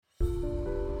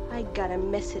I got a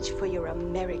message for your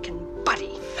American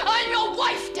buddy. I'm your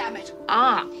wife, damn it!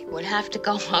 I would have to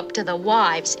go up to the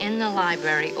wives in the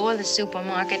library or the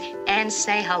supermarket and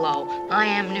say hello. I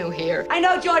am new here. I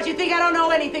know, George, you think I don't know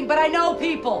anything, but I know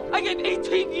people. I gave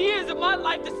 18 years of my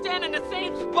life to stand in the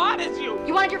same spot as you.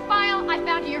 You wanted your file? I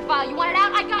found you your file. You wanted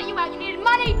out? I got you out. You needed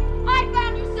money? I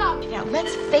found you some. Now,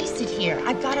 let's face it here.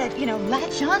 I've got to,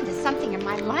 latch on to something in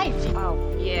my life.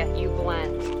 Oh, yeah, you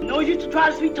blend. No use to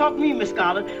try to sweet talk me, Miss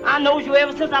Scarlett. I knows you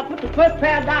ever since I put the first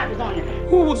pair of diamonds on you.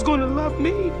 Who was gonna love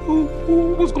me? Who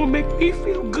was gonna make me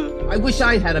feel good? I wish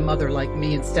I had a mother like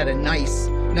me instead of nice.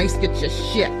 Nice gets you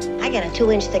shit. I got a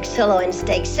 2-inch thick sirloin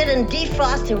steak sitting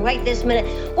defrosting right this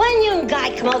minute. Why don't you and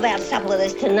Guy come over and have supper with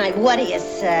us tonight? What do you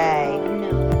say?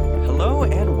 Hello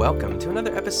and welcome to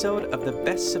another episode of the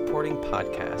Best Supporting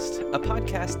Podcast, a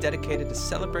podcast dedicated to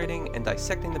celebrating and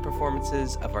dissecting the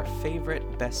performances of our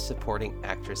favorite Best Supporting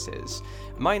actresses.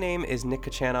 My name is Nick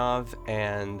Kachanov,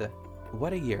 and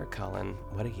what a year, Colin.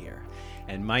 What a year.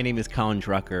 And my name is Colin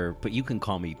Drucker, but you can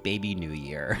call me Baby New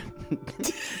Year.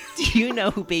 Do you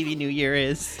know who Baby New Year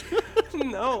is?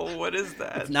 No, what is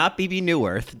that? It's not BB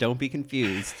Newirth. Don't be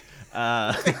confused.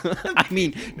 I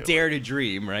mean, Dare to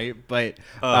Dream, right? But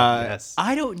yes.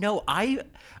 I don't know. I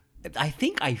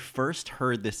think I first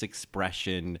heard this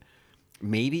expression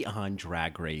maybe on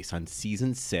Drag Race on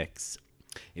season 6.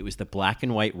 It was the black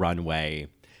and white runway.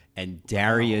 And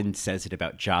Darian says it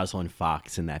about Jocelyn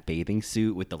Fox in that bathing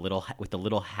suit with the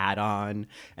little hat on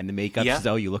and the makeup. Yeah.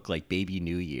 So you look like Baby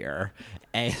New Year.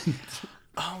 And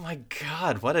oh my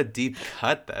God, what a deep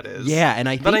cut that is. Yeah, and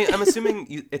I'm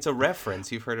assuming it's a reference.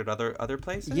 You've heard it other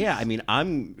places. Yeah, I mean,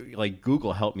 I'm like,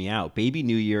 Google, help me out. Baby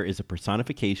New Year is a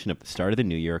personification of the start of the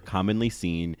new year, commonly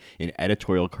seen in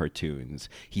editorial cartoons.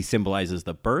 He symbolizes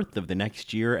the birth of the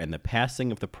next year and the passing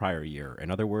of the prior year.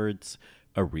 In other words,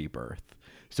 a rebirth.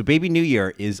 So Baby New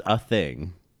Year is a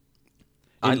thing.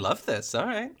 I love this. All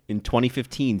right. In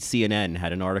 2015, CNN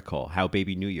had an article, How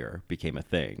Baby New Year Became a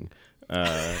Thing.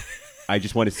 I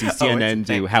just want to see CNN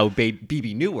do How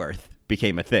BB Newirth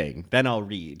Became a Thing. Then I'll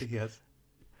read. Yes.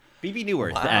 BB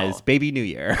Newirth as Baby New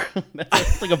Year.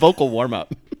 That's like a vocal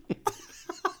warm-up.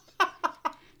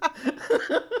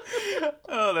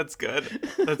 Oh, that's good.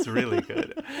 That's really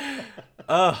good.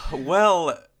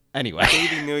 Well... Anyway.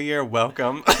 Baby New Year,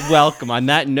 welcome. Welcome. On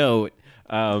that note,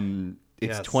 it's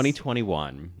Yes.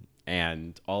 2021,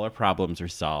 and all our problems are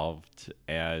solved,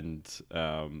 and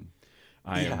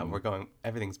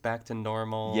everything's back to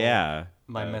normal. Yeah.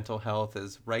 My mental health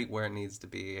is right where it needs to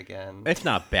be again. It's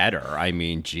not better. I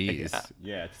mean, geez.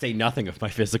 Yeah. To say nothing of my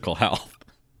physical health.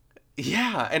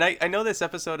 Yeah, and I know this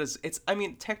episode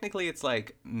technically it's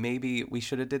like maybe we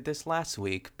should have did this last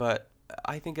week, but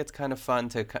I think it's kind of fun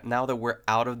to, now that we're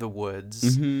out of the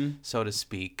woods, so to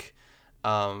speak,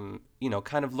 kind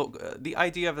of look, the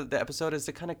idea of the episode is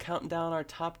to kind of count down our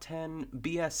top 10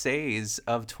 BSAs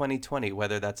of 2020,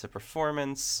 whether that's a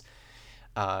performance,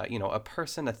 a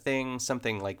person, a thing,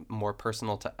 something like more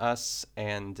personal to us,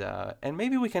 and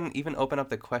maybe we can even open up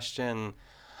the question,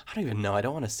 I don't even know. I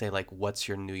don't want to say, like, what's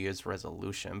your New Year's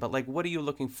resolution? But, like, what are you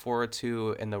looking forward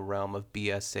to in the realm of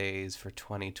BSAs for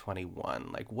 2021?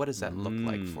 Like, what does that look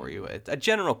like for you? It's a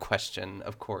general question,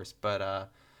 of course, but...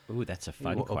 Ooh, that's a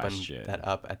fun we'll question. Open that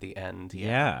up at the end.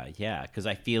 Yeah. Because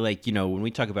I feel like, when we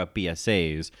talk about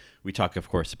BSAs, we talk, of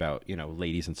course, about,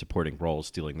 ladies in supporting roles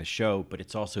stealing the show, but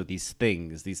it's also these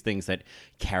things that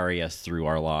carry us through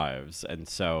our lives. And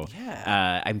so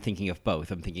I'm thinking of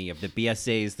both. I'm thinking of the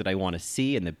BSAs that I want to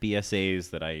see and the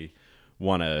BSAs that I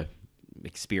want to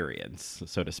experience,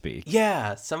 so to speak.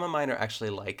 Yeah, some of mine are actually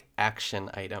like action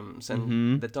items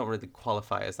and that don't really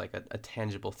qualify as like a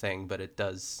tangible thing, but it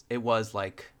was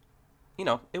like...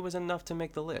 it was enough to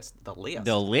make the list. The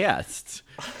list.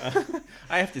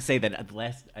 I have to say that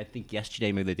I think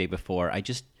yesterday, maybe the day before, I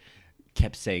just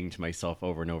kept saying to myself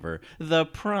over and over, the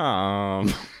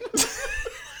prom.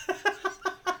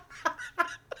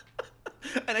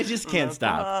 And I just can't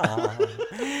stop.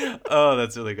 Oh,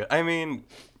 that's really good. I mean,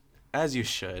 as you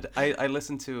should. I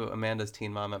listened to Amanda's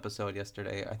Teen Mom episode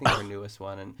yesterday. I think her newest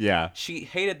one. And she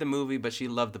hated the movie, but she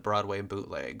loved the Broadway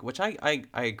bootleg, which I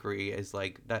agree is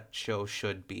like that show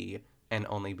should be and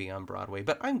only be on Broadway.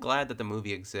 But I'm glad that the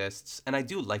movie exists, and I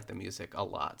do like the music a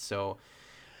lot. So,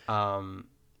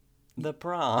 the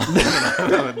prom.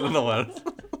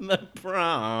 The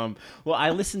prom. Well, I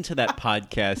listened to that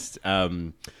podcast,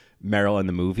 Meryl and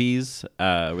the Movies,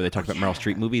 where they talk about Meryl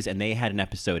Streep movies, and they had an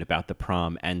episode about the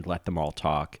prom and Let Them All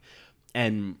Talk.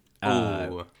 And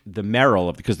the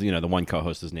Meryl, because the one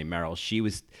co-host is named Meryl, she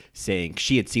was saying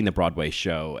she had seen the Broadway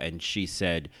show, and she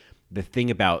said the thing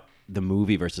about the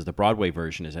movie versus the Broadway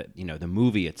version is that, you know, the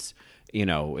movie, it's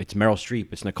Meryl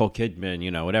Streep, it's Nicole Kidman,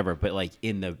 you know, whatever. But like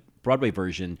in the Broadway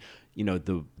version, you know,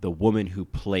 the woman who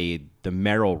played the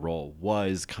Meryl role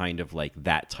was kind of like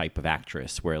that type of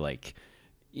actress where, like,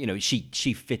 you know,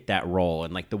 she fit that role.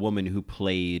 And like the woman who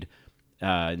played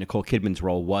Nicole Kidman's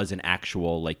role was an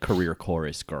actual like career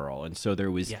chorus girl. And so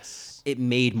there was, it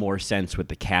made more sense with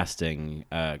the casting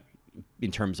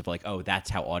in terms of like, oh, that's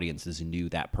how audiences knew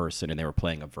that person and they were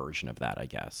playing a version of that, I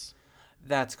guess.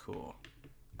 That's cool.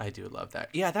 I do love that.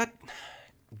 Yeah, that...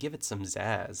 Give it some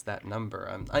zazz, that number.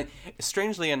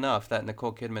 Strangely enough, that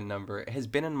Nicole Kidman number has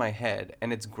been in my head,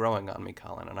 and it's growing on me,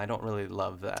 Colin, and I don't really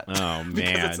love that. Oh,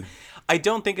 man. I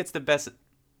don't think it's the best...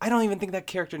 I don't even think that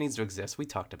character needs to exist. We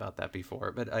talked about that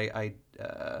before, but I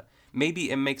maybe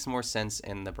it makes more sense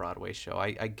in the Broadway show.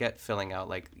 I get filling out,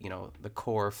 like, you know, the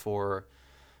core for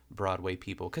Broadway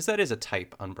people, because that is a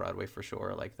type on Broadway for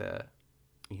sure, like the,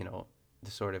 you know,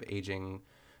 the sort of aging...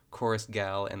 chorus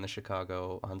gal in the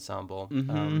Chicago ensemble.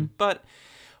 Mm-hmm. But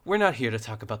we're not here to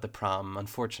talk about the prom,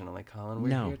 unfortunately, Colin.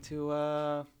 We're here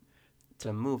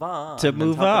to move on. To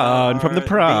move on from the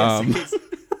prom.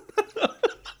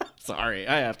 Sorry,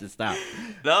 I have to stop.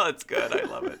 No, it's good. I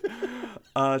love it.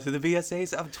 To the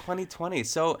BSAs of 2020.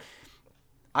 So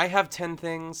I have 10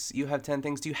 things. You have 10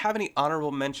 things. Do you have any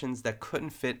honorable mentions that couldn't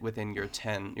fit within your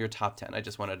top 10? I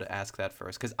just wanted to ask that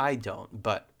first, because I don't,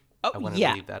 but... I wanted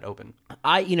to leave that open.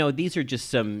 These are just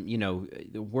some, you know,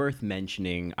 worth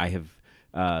mentioning. I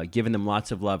have given them lots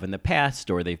of love in the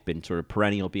past, or they've been sort of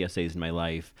perennial BSAs in my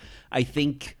life. I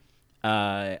think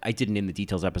I did an In the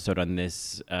Details episode on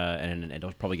this, and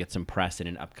it'll probably get some press in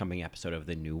an upcoming episode of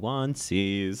The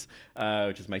Nuances,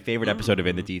 which is my favorite episode of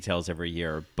In the Details every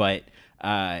year. But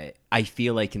I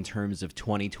feel like in terms of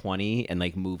 2020 and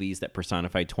like movies that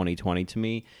personify 2020 to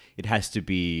me, it has to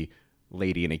be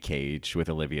Lady in a Cage with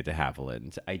Olivia de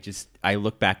Havilland. I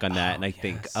look back on that and I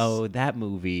think, oh, that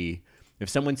movie. If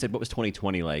someone said, what was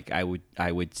 2020 like? I would,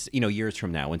 you know, years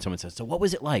from now when someone says, so what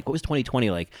was it like? What was 2020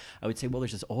 like? I would say, well,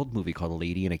 there's this old movie called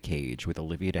Lady in a Cage with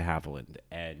Olivia de Havilland.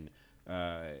 And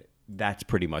that's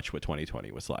pretty much what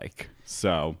 2020 was like.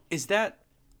 So. Is that,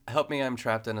 help me, I'm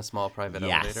trapped in a small private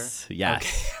elevator? Yes.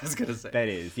 Okay, I was going to say.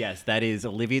 That is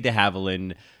Olivia de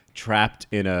Havilland trapped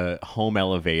in a home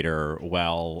elevator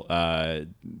while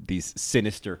these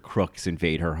sinister crooks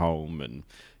invade her home and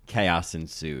chaos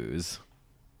ensues.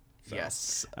 So,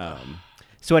 yes.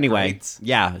 So anyway,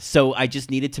 great. So I just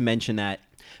needed to mention that.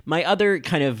 My other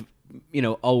kind of, you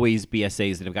know, always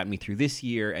BSAs that have gotten me through this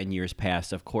year and years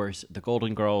past, of course, the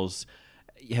Golden Girls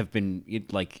have been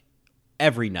like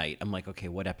every night. I'm like, okay,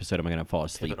 what episode am I going to fall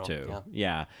asleep to?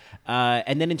 Yeah.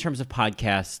 And then in terms of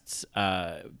podcasts,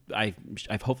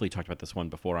 I've hopefully talked about this one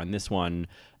before on this one,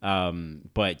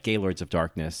 but Gaylords of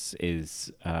Darkness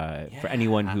is for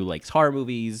anyone who likes horror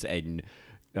movies and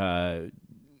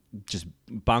just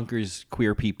bonkers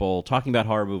queer people talking about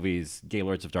horror movies.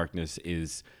 Gaylords of Darkness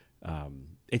is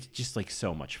it's just like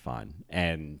so much fun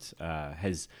and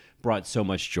has brought so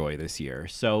much joy this year.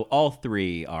 So all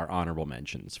three are honorable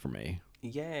mentions for me.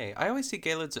 Yay. I always see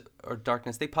Gaylords of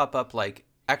Darkness. They pop up like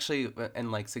actually in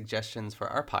like suggestions for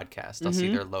our podcast. I'll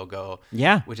see their logo.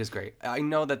 Yeah. Which is great. I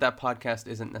know that podcast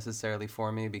isn't necessarily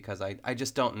for me because I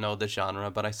just don't know the genre,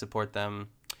 but I support them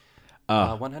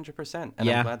 100%. And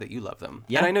I'm glad that you love them.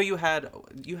 Yeah. And I know you had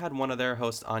one of their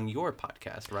hosts on your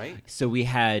podcast, right? So we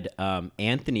had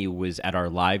Anthony was at our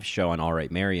live show on All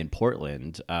Right Mary in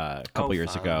Portland a couple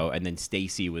years ago. And then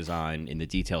Stacy was on In the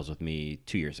Details with me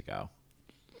 2 years ago.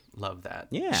 Love that.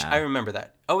 Yeah, I remember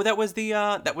that. Oh, that was the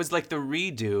that was like the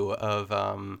redo of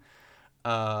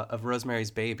Rosemary's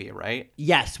Baby, right?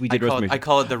 Yes, we did. I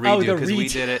call it the redo because we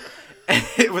did it.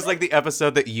 It was like the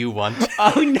episode that you won.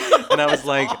 Oh no! And I was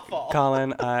like,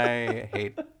 Colin, I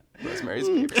hate Rosemary's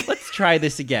Baby. Let's try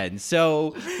this again.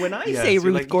 So when I say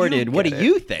Ruth Gordon, what do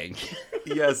you think?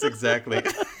 Yes, exactly.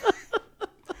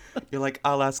 You're like,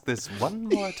 I'll ask this one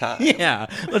more time. Yeah,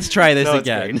 let's try this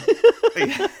again.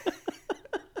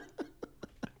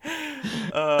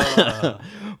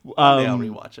 I'll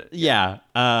rewatch it. Yeah.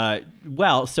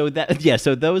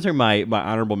 So those are my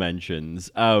honorable mentions.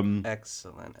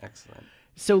 Excellent.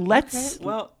 So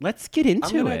let's get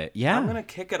into it. Yeah. I'm gonna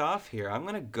kick it off here. I'm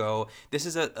gonna go. This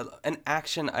is an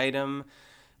action item,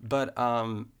 but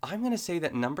I'm gonna say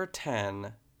that number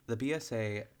 10, the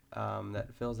BSA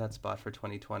that fills that spot for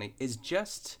 2020, is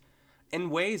just. In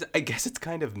ways, I guess it's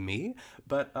kind of me,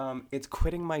 but it's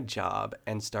quitting my job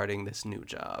and starting this new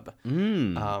job.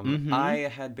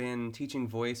 I had been teaching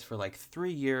voice for like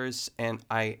 3 years, and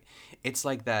it's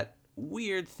like that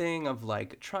weird thing of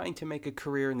like trying to make a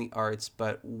career in the arts,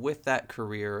 but with that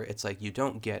career, it's like you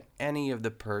don't get any of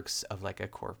the perks of like a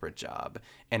corporate job.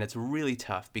 And it's really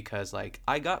tough because like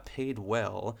I got paid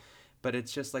well, but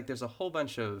it's just like there's a whole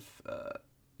bunch of,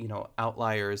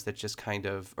 outliers that just kind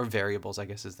of, or variables, I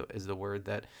guess is the word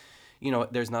that,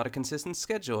 there's not a consistent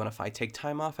schedule. And if I take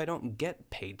time off, I don't get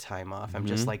paid time off. I'm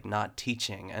just like not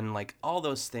teaching and like all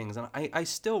those things. And I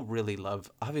still really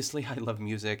obviously I love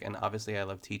music and obviously I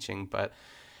love teaching, but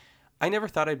I never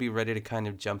thought I'd be ready to kind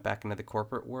of jump back into the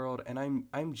corporate world. And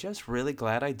I'm just really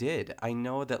glad I did. I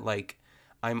know that like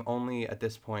I'm only at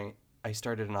this point, I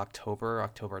started in October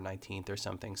 19th or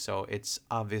something. So it's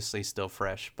obviously still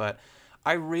fresh, but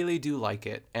I really do like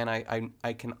it. And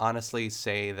I can honestly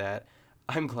say that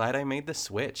I'm glad I made the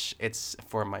switch. It's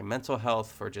for my mental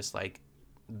health, for just like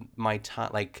my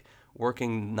time, like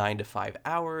working 9 to 5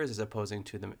 hours as opposed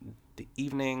to the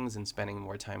evenings and spending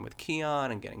more time with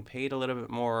Keon and getting paid a little bit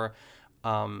more,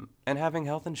 and having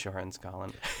health insurance,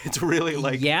 Colin. It's really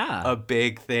like a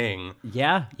big thing.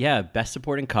 Yeah. Best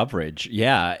supporting coverage.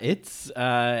 Yeah. It's,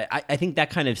 I think that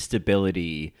kind of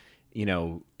stability,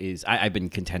 is, I've been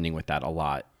contending with that a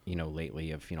lot,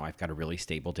 lately of, I've got a really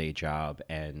stable day job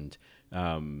and,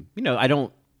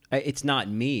 it's not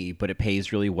me, but it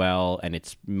pays really well and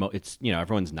it's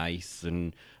everyone's nice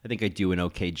and I think I do an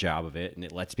okay job of it and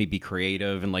it lets me be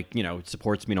creative and like, it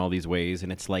supports me in all these ways.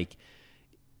 And it's like,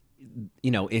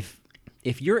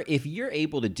 if you're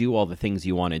able to do all the things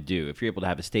you want to do, if you're able to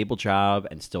have a stable job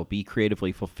and still be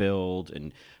creatively fulfilled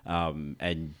and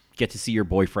get to see your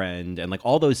boyfriend and like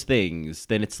all those things,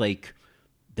 then it's like,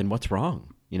 then what's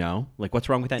wrong? Like what's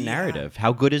wrong with that narrative?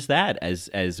 How good is that,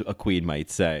 as a queen might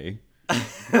say?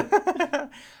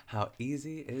 How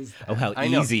easy is that? Oh, how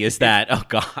easy is that? Oh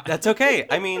God. That's okay.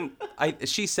 I mean,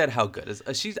 she said how good is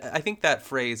I think that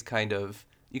phrase kind of,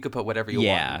 you could put whatever you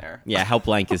want in there. Yeah, how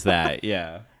blank is that?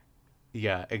 Yeah.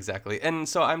 Yeah, exactly. And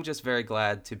so I'm just very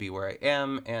glad to be where I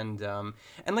am and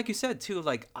like you said too,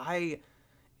 like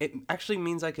it actually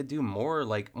means I could do more,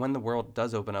 like when the world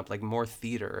does open up, like more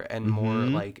theater and more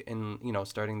like in,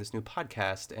 starting this new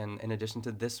podcast and in addition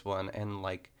to this one and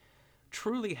like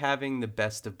truly having the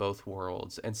best of both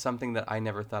worlds and something that I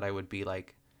never thought I would be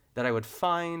like, that I would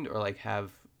find or like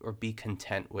have or be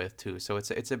content with too. So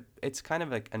it's kind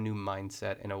of like a new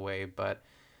mindset in a way, but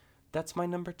that's my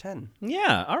number 10.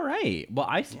 Yeah. All right. Well,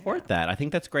 I support that. I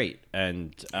think that's great.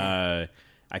 And I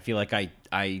feel like I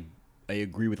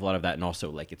agree with a lot of that, and also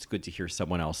like it's good to hear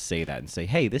someone else say that and say,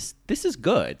 "Hey, this is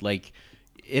good. Like,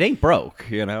 it ain't broke,"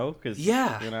 'cause,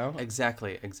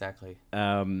 exactly.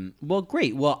 Well,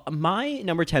 great. Well, my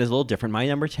number 10 is a little different. My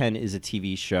number 10 is a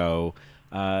TV show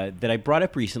that I brought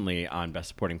up recently on Best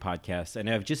Supporting Podcast, and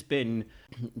I've just been.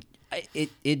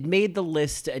 It made the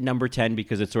list at number 10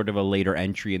 because it's sort of a later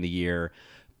entry in the year,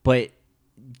 but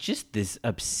just this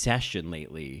obsession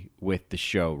lately with the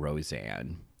show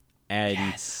Roseanne. And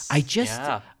I'm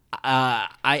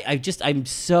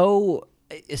so,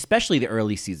 especially the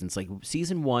early seasons, like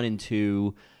season 1 and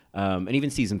 2, and even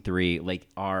season 3, like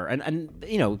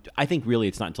I think really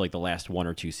it's not until like the last 1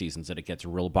 or 2 seasons that it gets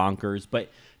real bonkers, but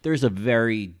there's a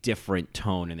very different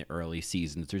tone in the early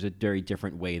seasons. There's a very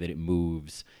different way that it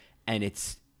moves. And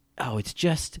it's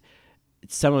just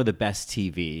some of the best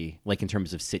TV, like in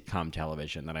terms of sitcom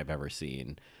television that I've ever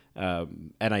seen.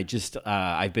 And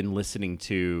I've been listening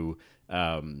to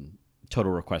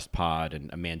Total Request Pod, and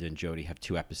Amanda and Jody have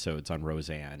 2 episodes on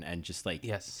Roseanne, and just like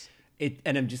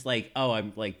and I'm just like,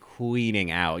 I'm like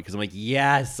queening out because I'm like,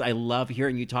 yes, I love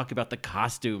hearing you talk about the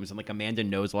costumes, and like Amanda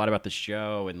knows a lot about the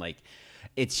show, and like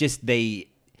it's just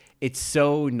it's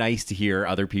so nice to hear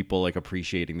other people like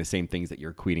appreciating the same things that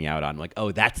you're queening out on. Like,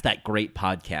 oh, that's that great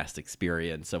podcast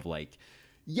experience of like.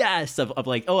 Yes, of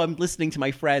like, oh, I'm listening to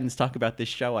my friends talk about this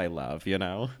show I love,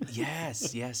 Yes.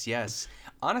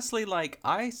 Honestly, like,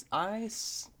 I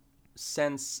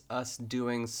sense us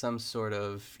doing some sort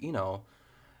of,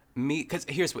 because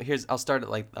here's I'll start it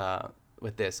like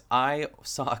with this. I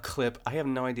saw a clip. I have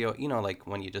no idea, like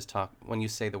when you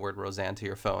say the word Roseanne to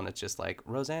your phone, it's just like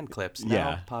Roseanne clips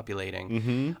now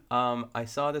populating. I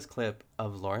saw this clip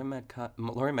of Laurie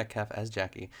Metcalf as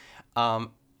Jackie. I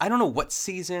don't know what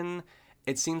season.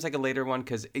 It seems like a later one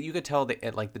because you could tell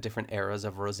like the different eras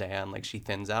of Roseanne. Like she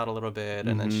thins out a little bit,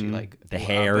 and then she like the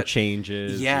hair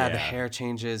changes. Yeah, the hair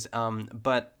changes.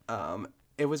 But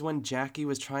it was when Jackie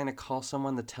was trying to call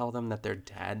someone to tell them that their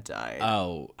dad died.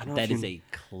 Oh, that is a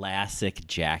classic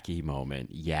Jackie moment.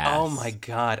 Yes. Oh my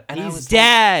God! And he's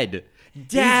dead. Like,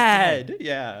 Dad.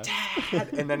 Yeah. Dad.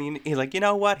 And then he's like, you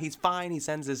know what? He's fine. He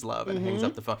sends his love and hangs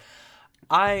up the phone.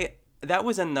 I that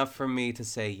was enough for me to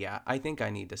say, yeah, I think I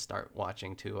need to start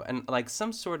watching too. And like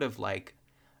some sort of like,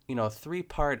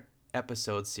 3-part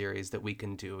episode series that we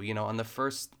can do, on the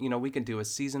first, we can do a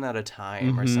season at a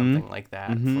time or something like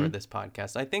that for this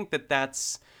podcast. I think that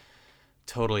that's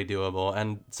totally doable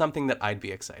and something that I'd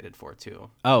be excited for too.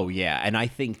 Oh yeah. And I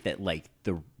think that like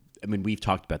we've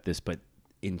talked about this, but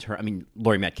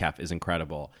Laurie Metcalf is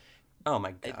incredible. Oh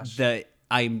my gosh.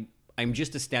 I'm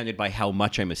just astounded by how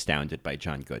much I'm astounded by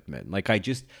John Goodman. Like I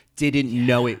just didn't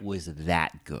know it was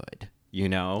that good.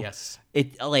 Yes.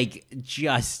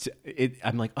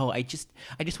 I'm like, oh, I just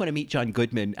want to meet John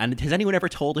Goodman. And has anyone ever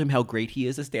told him how great he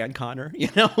is as Dan Connor?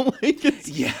 Yeah.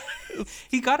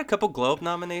 He got a couple Globe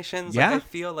nominations. Yeah. Like, I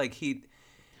feel like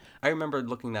I remember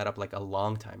looking that up like a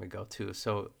long time ago too.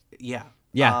 So yeah.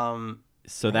 Yeah.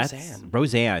 So Roseanne. that's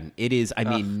Roseanne. It is,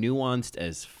 nuanced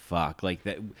as fuck. Like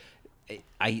that.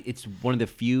 It's one of the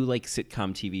few like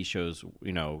sitcom TV shows,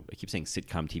 I keep saying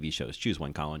sitcom TV shows, choose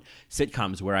one, Colin,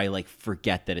 sitcoms where I like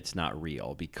forget that it's not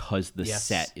real because the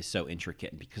set is so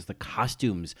intricate and because the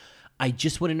costumes, I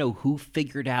just want to know who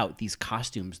figured out these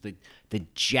costumes, the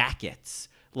jackets,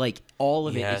 like all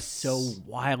of it is so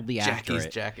wildly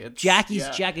accurate. Jackie's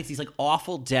jackets, these like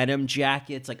awful denim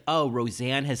jackets, like, oh,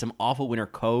 Roseanne has some awful winter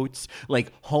coats,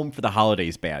 like Home for the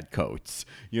Holidays bad coats,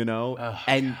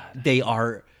 and they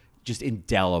are just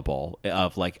indelible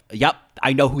of like, yep,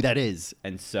 I know who that is.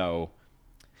 And so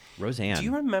Roseanne. Do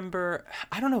you remember,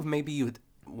 I don't know if maybe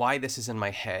why this is in my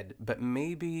head, but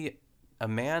maybe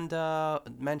Amanda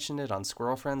mentioned it on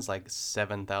Squirrel Friends like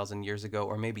 7,000 years ago,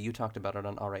 or maybe you talked about it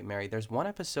on All Right Mary. There's one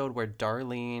episode where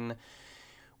Darlene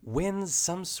wins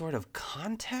some sort of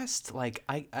contest, like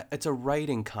it's a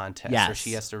writing contest where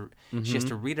she has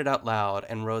to read it out loud,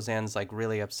 and Roseanne's like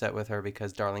really upset with her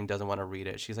because Darlene doesn't want to read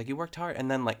it. She's like, you worked hard,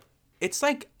 and then like it's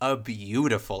like a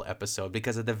beautiful episode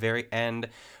because at the very end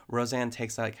Roseanne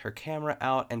takes like her camera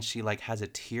out and she like has a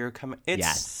tear come.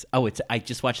 Yes. Oh, I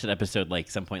just watched that episode like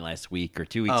some point last week or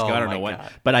 2 weeks ago. I don't know when,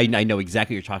 but I know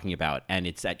exactly what you're talking about. And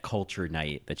it's at Culture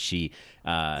Night that she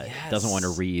doesn't want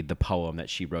to read the poem that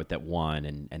she wrote that won,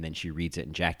 and then she reads it,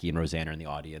 and Jackie and Roseanne are in the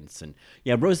audience. And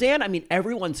yeah, Roseanne,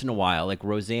 every once in a while, like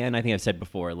Roseanne, I think I've said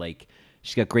before, like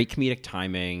she's got great comedic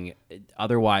timing.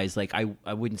 Otherwise, like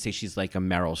I wouldn't say she's like a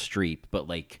Meryl Streep, but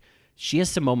like she has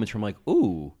some moments where I'm like,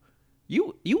 ooh,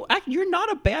 you're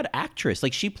not a bad actress.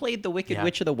 Like she played the Wicked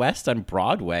Witch of the West on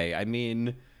Broadway. I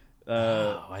didn't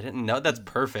know. That's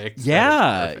perfect.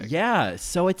 Yeah, perfect. Yeah.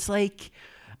 So it's like,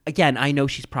 again, I know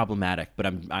she's problematic, but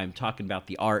I'm talking about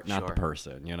the art, not the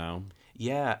person.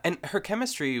 Yeah, and her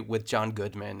chemistry with John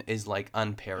Goodman is like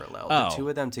unparalleled. The two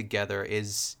of them together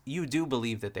you do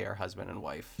believe that they are husband and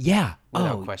wife. Yeah.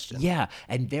 Without question. Yeah,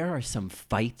 and there are some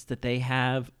fights that they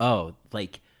have. Oh,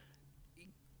 like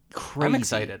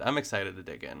crazy. I'm excited to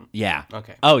dig in. Yeah.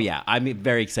 Okay. Oh yeah, I'm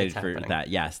very excited for that.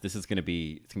 Yes, this is gonna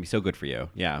be so good for you.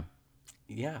 Yeah.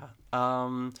 Yeah.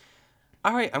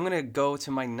 All right, I'm going to go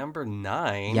to my number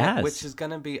 9, which is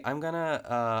going to be, I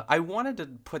wanted to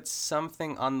put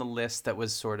something on the list that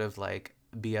was sort of like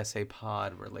BSA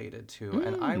Pod related to,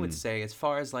 and I would say as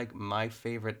far as like my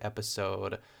favorite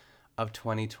episode of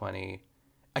 2020,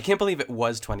 I can't believe it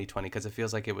was 2020 because it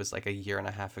feels like it was like a year and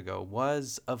a half ago,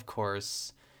 was of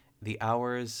course the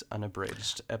Hours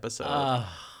Unabridged episode.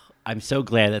 I'm so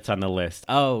glad that's on the list.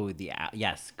 Oh,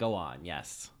 yes, go on,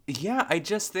 yes. Yeah, I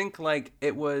just think like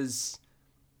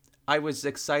I was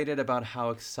excited about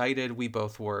how excited we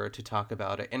both were to talk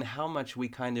about it and how much we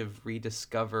kind of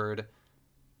rediscovered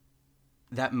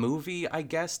that movie, I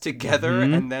guess, together,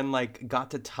 and then like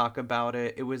got to talk about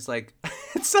it. It was like,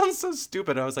 it sounds so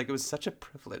stupid. I was like, it was such a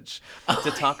privilege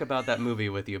to talk about that movie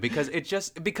with you because it's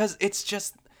just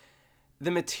the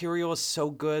material is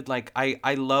so good. Like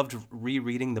I loved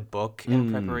rereading the book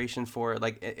in preparation for it.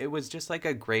 Like it was just like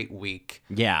a great week.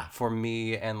 Yeah. For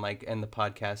me and the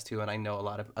podcast too. And I know a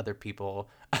lot of other people,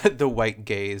 the white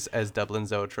gays as Dublin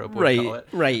Zoetrope would call it.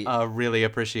 Right. Really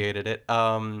appreciated it.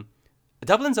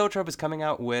 Dublin Zoetrope is coming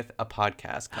out with a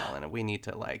podcast, Colin, and we need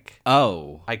to like.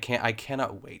 Oh. I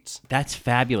cannot wait. That's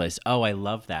fabulous. Oh, I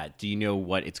love that. Do you know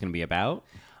what it's going to be about?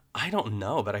 I don't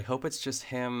know, but I hope it's just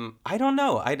him. I don't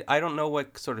know. I don't know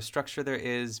what sort of structure there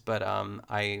is, but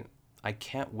I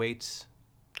can't wait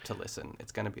to listen.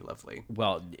 It's going to be lovely.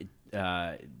 Well,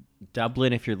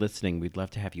 Dublin, if you're listening, we'd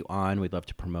love to have you on. We'd love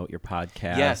to promote your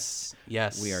podcast.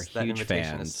 Yes. We are that huge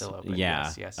fans. Is still open.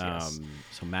 Yeah. Yes.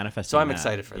 So manifest. So I'm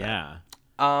excited for that.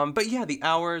 Yeah. But yeah, the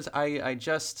Hours. I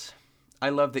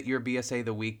love that you're BSA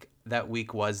the week. that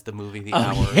week was the movie The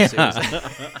Hours. Yeah.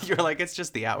 You're like, it's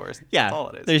just The Hours. Yeah, That's all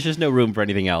it is. there's just no room for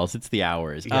anything else. It's The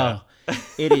Hours. Yeah.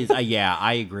 It is. Yeah,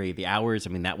 I agree. The Hours.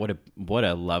 I mean, that what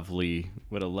a lovely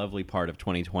part of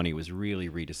 2020 was really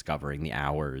rediscovering The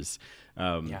Hours.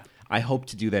 I hope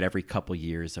to do that every couple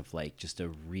years of like just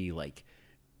a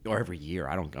or every year.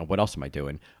 I don't know. What else am I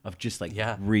doing? Of just like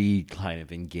kind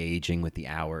of engaging with The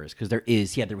Hours, because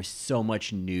there was so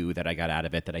much new that I got out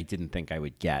of it that I didn't think I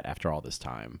would get after all this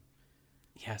time.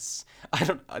 Yes, I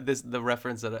don't. The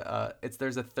reference that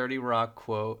there's a 30 Rock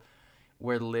quote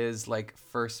where Liz like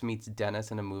first meets Dennis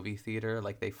in a movie theater.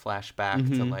 Like they flash back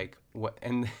to like what,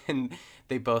 and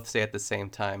they both say at the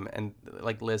same time, and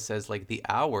like Liz says like The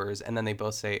Hours, and then they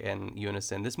both say in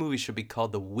unison, "This movie should be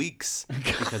called The Weeks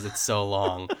because it's so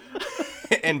long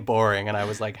and boring." And I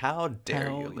was like, "How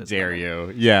dare you, Liz? Dare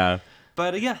you?" Yeah.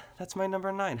 But yeah, that's my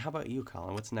number 9. How about you,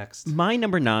 Colin? What's next? My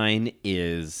number 9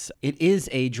 is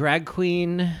a drag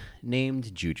queen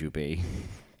named Jujubee.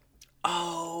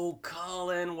 Oh,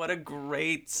 Colin, what a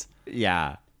great...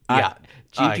 Yeah.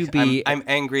 Jujubee... I'm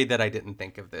angry that I didn't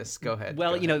think of this. Go ahead.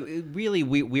 Well, really,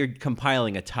 we're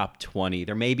compiling a top 20.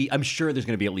 I'm sure there's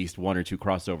going to be at least 1 or 2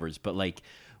 crossovers, but like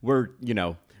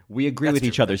we agree with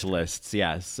each other's lists.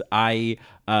 Yes. So I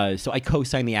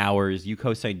co-sign The Hours. You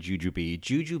co-sign Jujubee.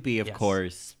 Jujubee, of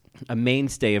course, a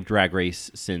mainstay of Drag Race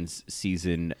since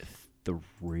season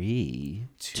 3.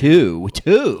 Two.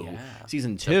 Yeah.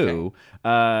 Season 2.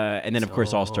 Okay. And then, of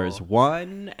course, All-Stars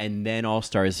 1, and then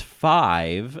All-Stars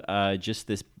 5, just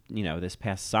this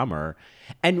past summer,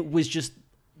 and was just,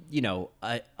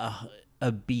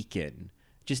 a beacon.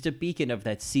 Just a beacon of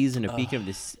that season, a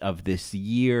beacon of this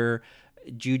year.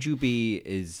 Jujubee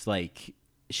is like,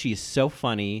 she is so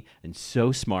funny and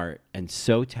so smart and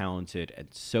so talented and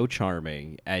so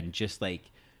charming, and just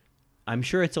like, I'm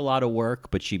sure it's a lot of work,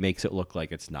 but she makes it look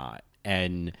like it's not.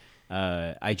 And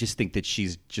I just think that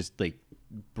she's just like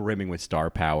brimming with star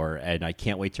power, and I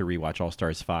can't wait to rewatch All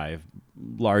Stars 5,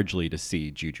 largely to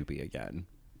see Jujubee again.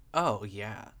 Oh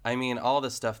yeah, I mean, all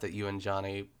the stuff that you and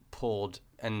Johnny pulled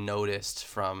and noticed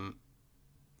from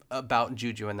about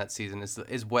Juju in that season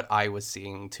is what I was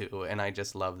seeing too, and I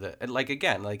just love that. Like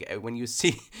again, like when you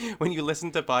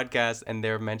listen to podcasts and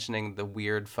they're mentioning the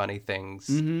weird, funny things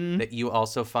that you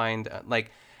also find,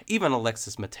 like even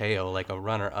Alexis Mateo, like a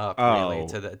runner-up really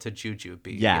to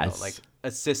Jujubee. Yes, like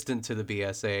assistant to the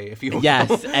BSA, if you will.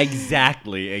 Yes,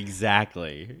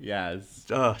 exactly. Yes.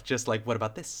 Just like what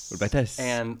about this? What about this?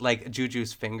 And like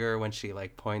Juju's finger when she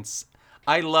like points.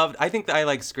 I think that I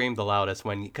like screamed the loudest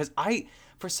because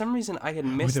for some reason, I had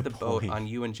missed the boat on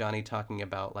you and Johnny talking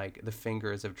about like the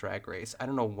fingers of Drag Race. I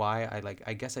don't know why.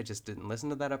 I guess I just didn't listen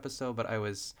to that episode, but I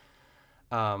was,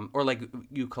 or like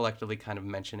you collectively kind of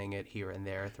mentioning it here and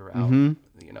there throughout,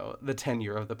 the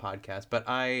tenure of the podcast. But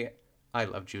I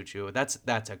love Juju. That's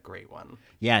a great one.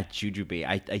 Yeah, Jujubee.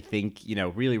 I think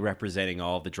really representing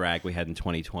all the drag we had in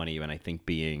 2020, and I think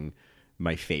being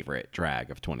my favorite drag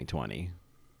of 2020.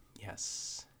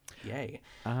 Yes. Yay.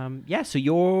 So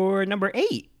you're number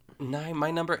 8.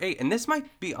 My number 8, and this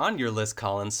might be on your list,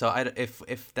 Colin. So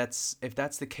if that's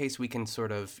the case, we can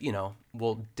sort of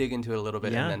we'll dig into it a little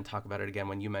bit and then talk about it again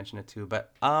when you mention it too.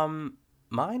 But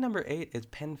my number 8 is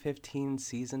Pen 15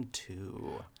 season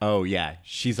 2. Oh yeah,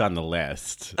 she's on the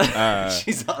list.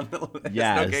 She's on the list.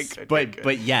 Yes, okay, good.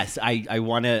 But yes, I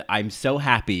wanna. I'm so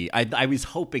happy. I was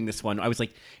hoping this one. I was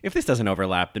like, if this doesn't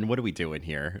overlap, then what are we doing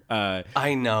here?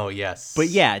 I know. Yes. But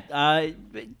yeah,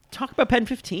 talk about Pen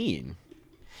 15.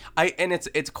 And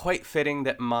it's quite fitting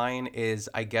that mine is,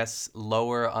 I guess,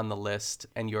 lower on the list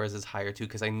and yours is higher too,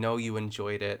 because I know you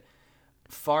enjoyed it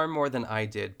far more than I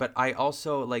did. But I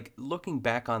also, like, looking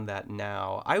back on that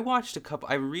now, I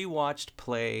rewatched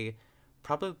Play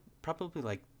probably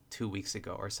like 2 weeks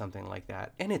ago or something like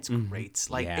that, and it's great.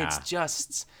 Like, it's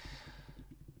just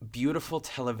beautiful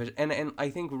television, and I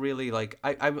think really, like,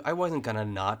 I wasn't gonna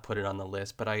not put it on the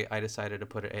list, but I decided to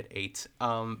put it at 8.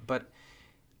 But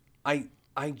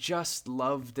I just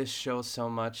love this show so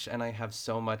much, and I have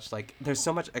so much, like, there's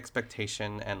so much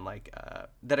expectation, and like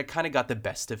that it kind of got the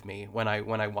best of me when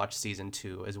I watched season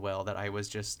 2 as well, that I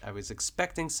was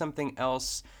expecting something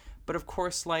else, but of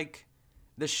course, like,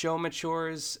 the show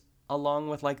matures along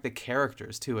with like the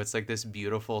characters too. It's like this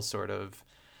beautiful sort of,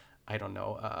 I don't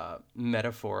know,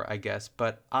 metaphor, I guess,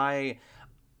 but I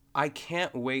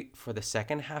can't wait for the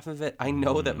second half of it. I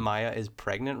know that Maya is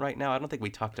pregnant right now. I don't think we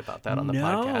talked about that on the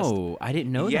podcast. No, I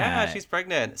didn't know that. Yeah, she's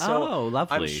pregnant. So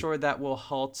lovely. I'm sure that will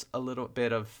halt a little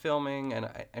bit of filming. And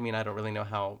I mean, I don't really know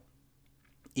how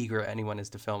eager anyone is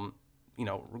to film,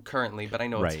 currently, but I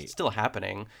know it's still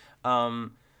happening.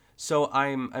 So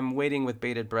I'm waiting with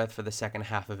bated breath for the second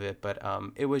half of it, but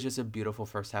it was just a beautiful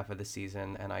first half of the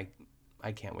season, and I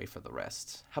can't wait for the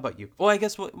rest. How about you? Well, I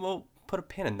guess we'll put a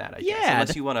pin in that, I guess,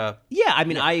 unless you want to... Yeah, I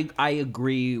mean, I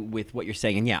agree with what you're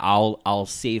saying, and yeah, I'll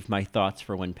save my thoughts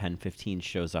for when Pen 15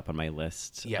 shows up on my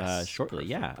list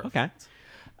shortly. Perfect. Okay.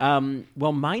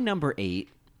 Well, my number 8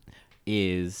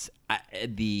 is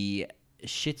the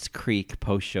Schitt's Creek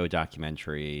post-show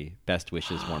documentary, Best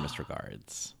Wishes, Warmest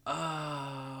Regards.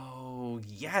 Oh,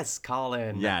 yes,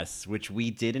 Colin. Yes, which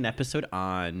we did an episode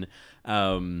on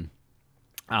In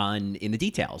the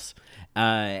Details.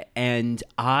 And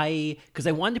because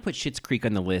I wanted to put Schitt's Creek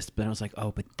on the list, but I was like,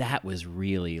 oh, but that was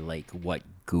really like what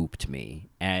gooped me.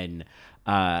 And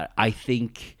I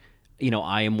think,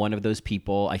 I am one of those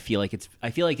people. I feel like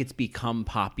it's become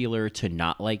popular to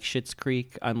not like Schitt's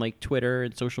Creek on like Twitter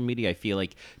and social media. I feel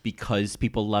like because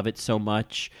people love it so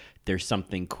much, there's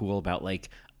something cool about like,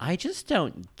 I just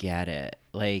don't get it.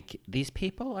 Like, these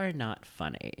people are not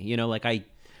funny.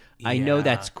 I know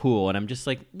that's cool, and I'm just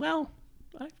like, well,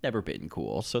 I've never been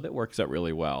cool, so that works out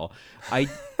really well.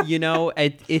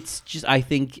 It's just, I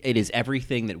think it is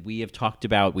everything that we have talked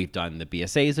about. We've done the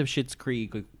BSAs of Schitt's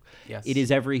Creek. Yes. It is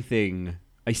everything.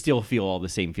 I still feel all the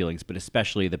same feelings, but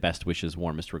especially the Best Wishes,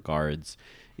 Warmest Regards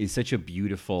is such a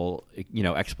beautiful,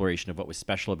 exploration of what was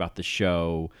special about the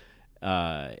show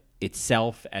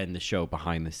itself and the show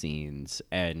behind the scenes.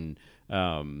 And,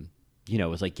 it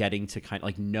was like getting to kind of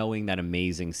like knowing that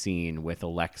amazing scene with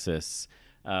Alexis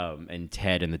and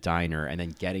Ted in the diner, and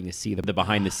then getting to see the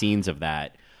behind the scenes of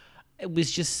that. It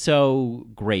was just so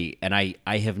great. And I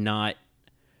have not,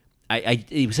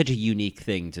 it was such a unique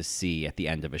thing to see at the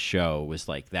end of a show, was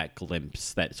like that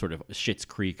glimpse, that sort of Schitt's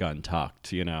Creek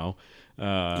untucked, Yeah,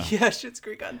 Schitt's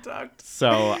Creek untucked.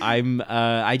 So I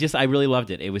really loved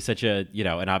it. It was such a,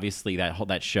 and obviously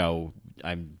that show,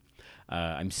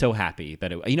 I'm so happy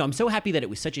that I'm so happy that it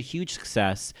was such a huge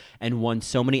success and won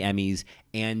so many Emmys,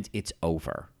 and it's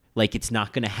over. Like, it's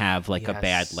not going to have like a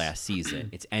bad last season.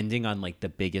 It's ending on like the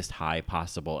biggest high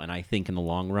possible, and I think in the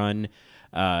long run,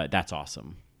 that's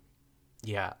awesome.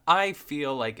 Yeah, I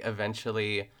feel like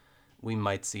eventually we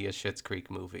might see a Schitt's Creek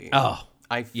movie. Oh,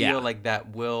 I feel like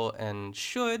that will and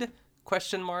should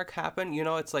happen.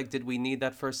 It's like, did we need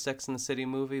that first Sex and the City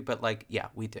movie? But like, yeah,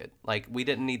 we did. Like, we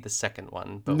didn't need the second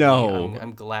one. But no.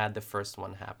 I'm glad the first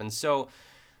one happened. So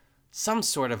some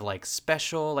sort of like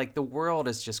special, like the world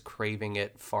is just craving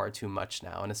it far too much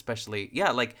now. And especially,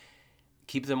 like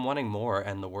keep them wanting more,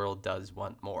 and the world does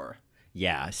want more.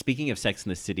 Yeah. Speaking of Sex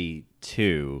and the City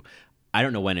 2, I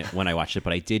don't know when I watched it,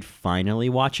 but I did finally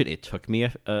watch it. It took me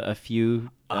a few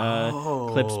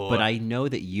clips, but I know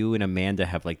that you and Amanda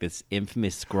have like this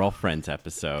infamous Girlfriends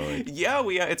episode. Yeah,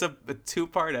 it's a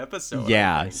 2-part episode.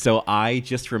 Yeah, so I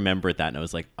just remembered that, and I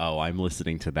was like, oh, I'm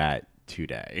listening to that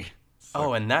today. So.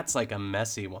 Oh, and that's like a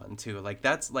messy one too. Like,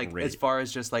 that's like as far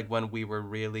as just like when we were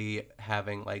really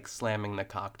having like slamming the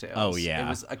cocktails. Oh yeah, it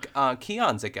was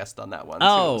Keon's a guest on that one.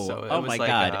 Oh, too, so oh my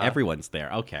God, everyone's there.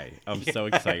 Okay, I'm so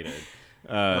excited.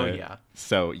 Yeah.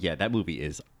 So yeah, that movie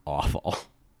is awful.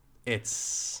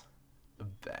 It's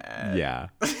bad. Yeah.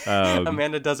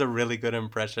 Amanda does a really good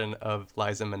impression of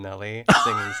Liza Minnelli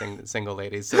singing Single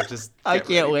Ladies. So just I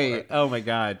can't wait. Oh my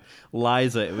God,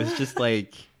 Liza! It was just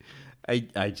like. I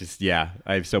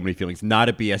have so many feelings. Not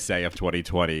a BSA of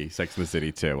 2020, Sex and the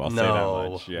City 2. I'll say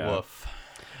that much. Yeah. Woof.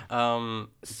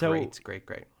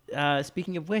 Great.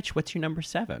 Speaking of which, what's your number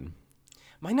 7?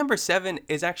 My number 7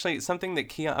 is actually something that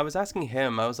Keon. I was asking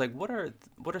him. I was like, "What are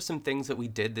some things that we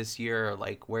did this year?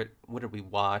 Like, what did we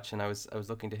watch?" And I was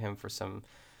looking to him for some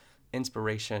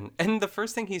inspiration. And the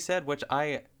first thing he said, which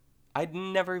I'd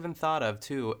never even thought of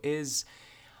too, is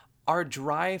our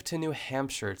drive to New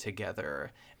Hampshire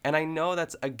together. And I know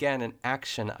that's, again, an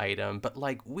action item, but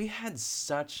like, we had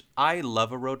I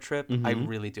love a road trip. Mm-hmm. I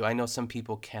really do. I know some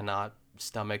people cannot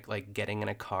stomach like getting in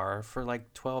a car for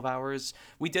like 12 hours.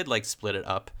 We did like split it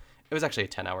up. It was actually a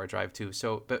 10-hour drive too.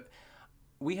 So, but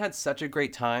we had such a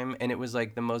great time, and it was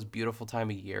like the most beautiful time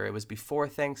of year. It was before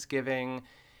Thanksgiving.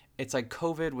 It's like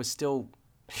COVID was still,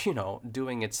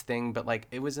 doing its thing, but like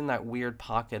it was in that weird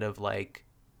pocket of like,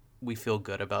 we feel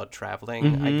good about traveling,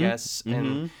 mm-hmm. I guess. Mm-hmm.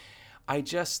 And I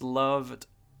just loved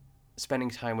spending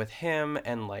time with him,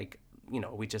 and like,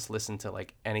 we just listened to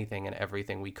like anything and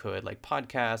everything we could, like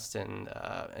podcasts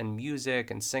and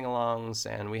music and sing-alongs,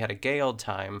 and we had a gay old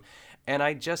time. And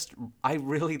I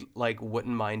really like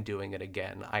wouldn't mind doing it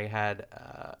again.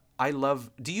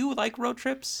 Do you like road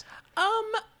trips?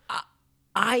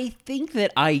 I think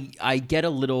that I get a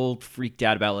little freaked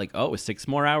out about like, oh, 6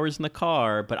 more hours in the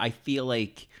car, but I feel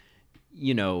like,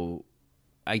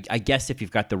 I guess if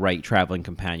you've got the right traveling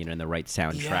companion and the right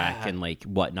soundtrack and like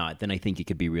whatnot, then I think it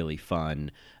could be really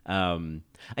fun.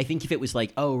 I think if it was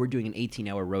like, oh, we're doing an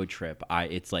 18-hour road trip,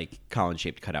 it's like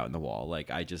colin-shaped cutout in the wall.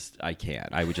 Like I can't.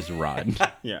 I would just run.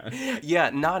 Yeah,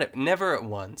 never at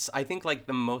once. I think like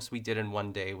the most we did in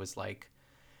one day was like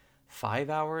 5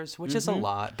 hours, which is a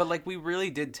lot. But like we really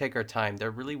did take our time.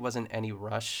 There really wasn't any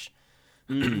rush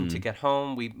to get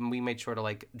home. We made sure to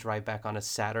like drive back on a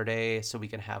Saturday so we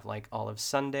could have like all of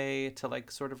Sunday to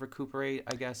like sort of recuperate,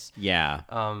 I guess. Yeah.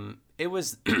 It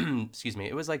was excuse me,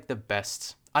 it was like the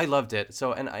best. I loved it.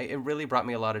 So it really brought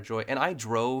me a lot of joy. And I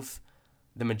drove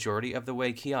the majority of the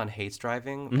way. Keon hates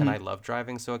driving and I love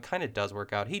driving, so it kind of does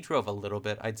work out. He drove a little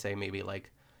bit. I'd say maybe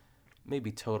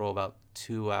total about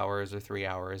 2 hours or 3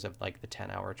 hours of like the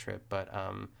 10-hour trip. But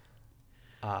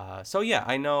so yeah,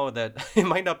 I know that it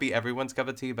might not be everyone's cup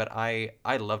of tea, but I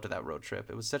loved that road trip.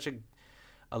 It was such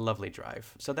a lovely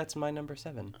drive. So that's my number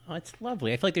 7. Oh, it's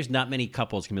lovely. I feel like there's not many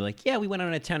couples can be like, yeah, we went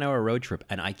on a 10-hour road trip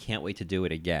and I can't wait to do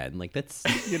it again. Like that's,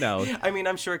 I mean,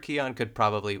 I'm sure Keon could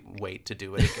probably wait to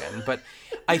do it again, but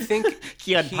I think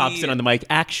Keon pops in on the mic.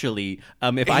 Actually,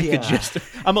 if I could just,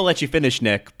 I'm gonna let you finish,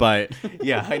 Nick, but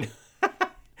yeah, I know.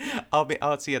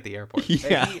 I'll see you at the airport.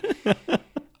 Yeah.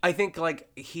 I think like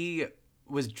he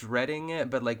was dreading it,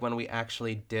 but like when we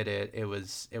actually did it, it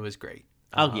was great.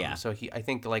 Oh yeah. So I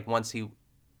think like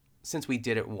since we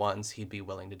did it once, he'd be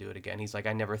willing to do it again. He's like,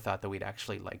 I never thought that we'd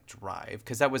actually like drive,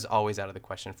 because that was always out of the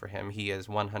question for him. He is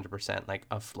 100% like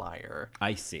a flyer.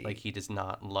 I see. Like he does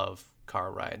not love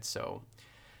car rides. So,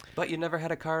 but you never had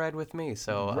a car ride with me,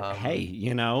 so hey,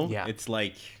 yeah. It's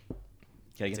like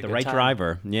gotta get the good right time.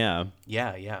 Driver. Yeah.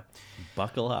 Yeah.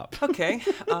 Buckle up. Okay.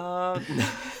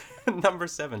 Number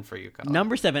 7 for you, Colin.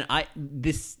 Number 7. I'm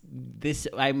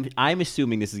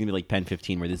assuming this is gonna be like Pen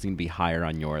 15, where this is gonna be higher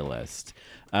on your list.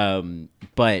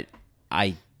 But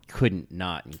I couldn't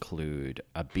not include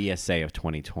a BSA of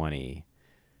 2020,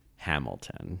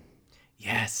 Hamilton.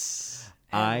 Yes.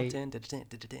 Hamilton.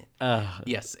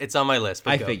 Yes, it's on my list.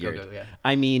 But I figured. Go, yeah.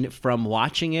 I mean, from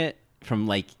watching it, from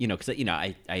like, because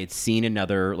I had seen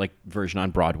another like version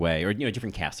on Broadway, or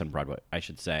different cast on Broadway, I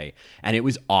should say, and it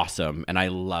was awesome, and I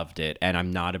loved it. And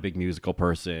I'm not a big musical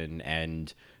person,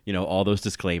 and all those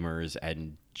disclaimers,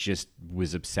 and just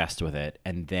was obsessed with it.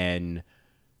 And then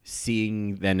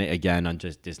seeing again on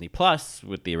just Disney Plus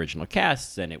with the original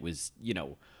cast, and it was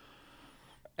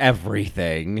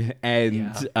everything.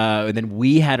 And then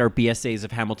we had our BSAs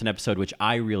of Hamilton episode, which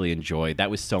I really enjoyed. That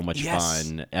was so much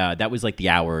fun. That was like the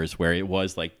hours where it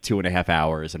was like 2.5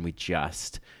 hours, and we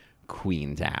just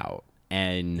queened out.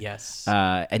 And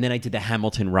and then I did the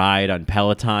Hamilton ride on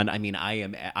Peloton. I mean, I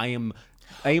am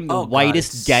the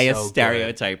whitest, gayest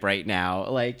stereotype right now.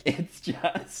 Like, it's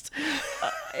just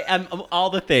I'm all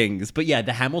the things. But yeah,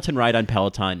 the Hamilton ride on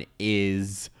Peloton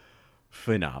is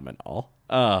phenomenal.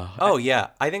 Yeah,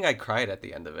 I think I cried at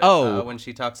the end of it. When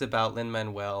she talks about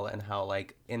Lin-Manuel and how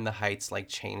like In the Heights like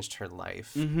changed her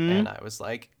life, and I was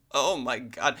like, oh my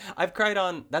god, I've cried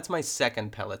on. That's my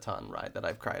second Peloton ride that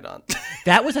I've cried on.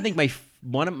 That was, I think, maybe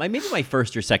my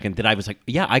first or second that I was like,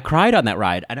 yeah, I cried on that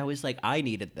ride, and I was like, I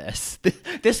needed this.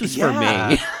 This was for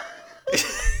me.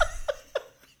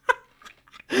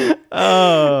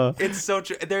 It's so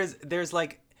true. There's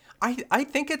like. I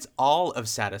think it's all of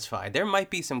Satisfied. There might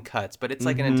be some cuts, but it's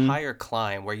like an entire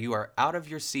climb where you are out of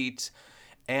your seat,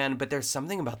 but there's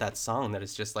something about that song that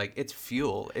is just like, it's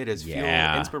fuel. It is fuel,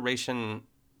 inspiration.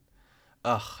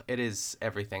 It is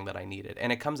everything that I needed,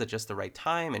 and it comes at just the right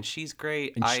time. And she's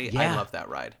great. I love that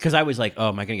ride. Because I was like, oh,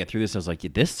 am I gonna get through this? I was like,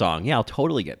 this song, yeah, I'll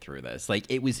totally get through this. Like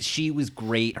she was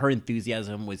great. Her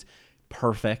enthusiasm was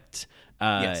perfect.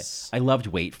 Yes. I loved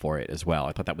Wait for It as well.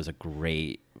 I thought that was a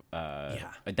great.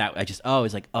 That I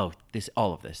was like, all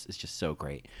of this is just so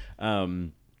great.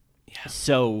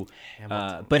 So,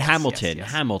 Hamilton. But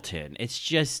Hamilton, it's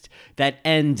just that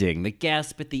ending, the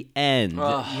gasp at the end,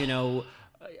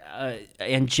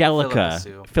 Angelica,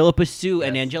 Philippa Sue,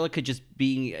 and Angelica just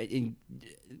being,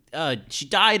 she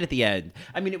died at the end.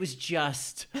 I mean, it was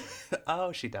just.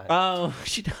 She died.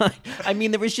 I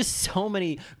mean, there was just so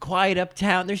many. Quiet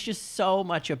Uptown. There's just so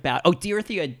much about.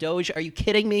 Dorothea Doge. Are you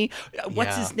kidding me?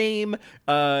 What's his name?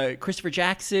 Christopher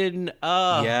Jackson.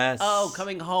 Yes.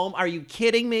 Coming Home. Are you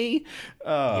kidding me?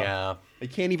 Yeah. I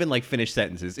can't even like finish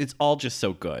sentences. It's all just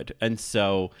so good. And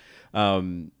so,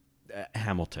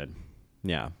 Hamilton.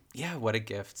 Yeah. Yeah. What a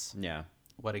gift. Yeah.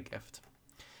 What a gift.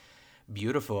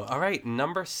 Beautiful. All right,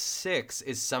 number 6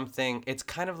 is something. It's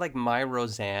kind of like My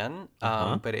Roseanne,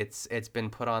 but it's been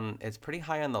put on. It's pretty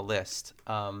high on the list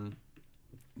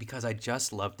because I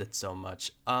just loved it so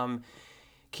much.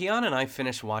 Keon and I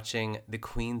finished watching The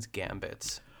Queen's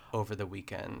Gambit over the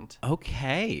weekend.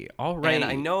 Okay, all right. And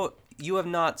I know you have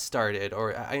not started,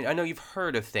 or I know you've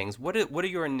heard of things. What are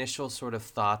your initial sort of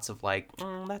thoughts of like,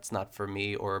 that's not for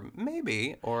me, or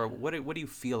maybe, or what do you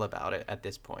feel about it at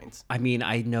this point? I mean,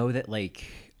 I know that like,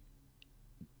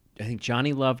 I think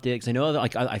Johnny loved it because I know that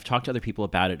like I've talked to other people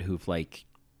about it who've like,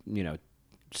 you know,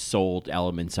 sold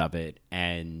elements of it,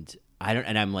 and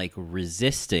I'm like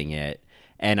resisting it,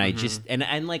 and I just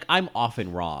and like I'm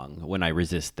often wrong when I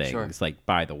resist things. Sure. Like,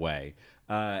 by the way.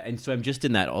 And so I'm just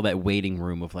in all that waiting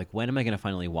room of like, when am I going to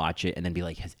finally watch it? And then be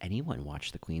like, has anyone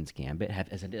watched The Queen's Gambit?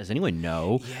 Does anyone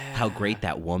know how great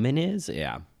that woman is?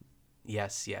 Yeah.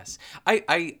 Yes.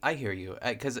 I hear you,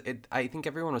 because I think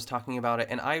everyone was talking about it,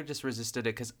 and I just resisted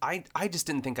it because I just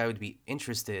didn't think I would be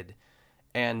interested,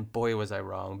 and boy was I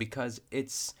wrong, because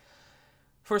it's,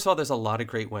 first of all, there's a lot of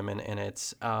great women in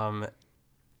it,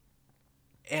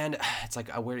 and it's like,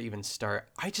 where to even start?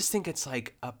 I just think it's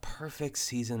like a perfect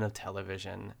season of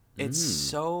television. It's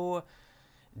so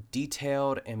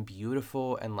detailed and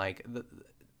beautiful, and like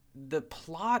the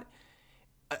plot,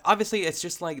 obviously it's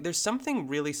just like, there's something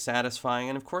really satisfying,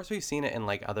 and of course we've seen it in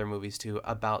like other movies too,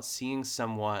 about seeing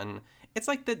someone, it's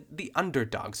like the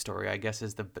underdog story, I guess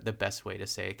is the best way to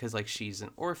say it, because like she's an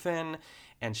orphan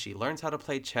and she learns how to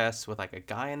play chess with like a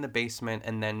guy in the basement,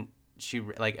 and then she,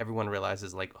 like, everyone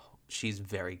realizes like she's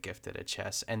very gifted at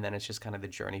chess, and then it's just kind of the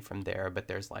journey from there. But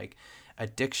there's like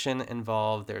addiction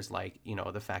involved, there's like, you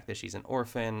know, the fact that she's an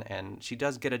orphan and she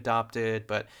does get adopted,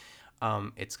 but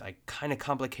it's like kind of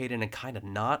complicated and kind of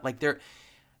not. Like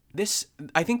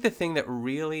I think the thing that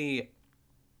really,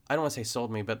 I don't want to say sold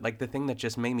me, but like the thing that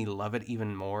just made me love it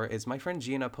even more is my friend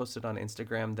Gina posted on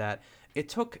Instagram that it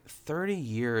took 30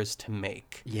 years to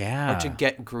make, or to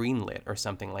get greenlit or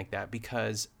something like that,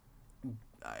 because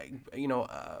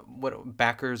what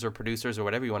backers or producers or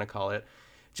whatever you want to call it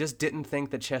just didn't think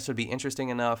that chess would be interesting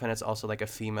enough, and it's also like a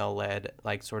female-led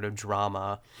like sort of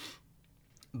drama,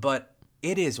 but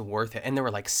it is worth it. And there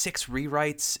were like 6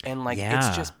 rewrites, and like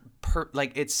it's just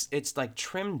it's like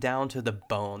trimmed down to the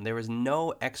bone. There was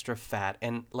no extra fat,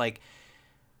 and like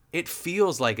it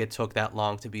feels like it took that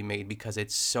long to be made because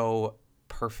it's so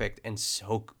perfect and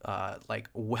so like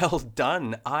well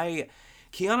done.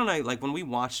 Keon and I, like, when we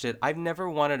watched it, I've never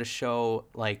wanted a show,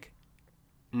 like,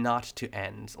 not to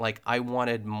end. Like, I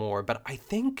wanted more, but I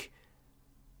think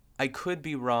I could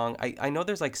be wrong. I know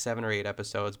there's, like, 7 or 8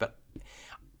 episodes, but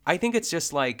I think it's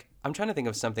just, like, I'm trying to think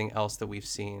of something else that we've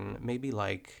seen. Maybe,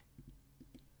 like,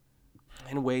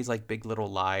 in ways like Big Little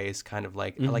Lies, kind of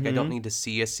like, like I don't need to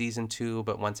see a season 2,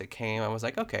 but once it came, I was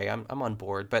like, okay, I'm on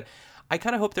board. But I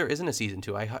kind of hope there isn't a season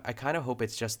 2. I kind of hope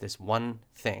it's just this one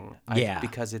thing.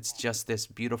 Because it's just this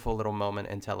beautiful little moment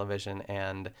in television,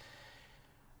 and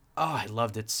I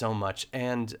loved it so much.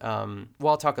 And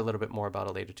I'll talk a little bit more about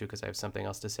it later too, because I have something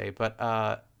else to say.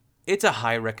 But it's a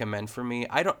high recommend for me.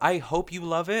 I hope you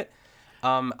love it.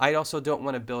 I also don't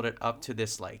want to build it up to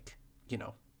this, like, you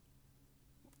know,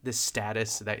 this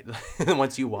status that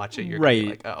once you watch it, you're gonna be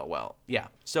like, oh, well, yeah.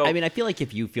 So I mean, I feel like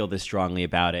if you feel this strongly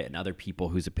about it, and other people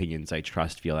whose opinions I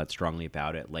trust feel that strongly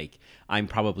about it, like, I'm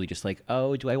probably just like,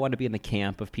 oh, do I want to be in the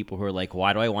camp of people who are like,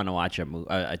 why do I want to watch a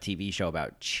TV show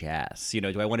about chess? You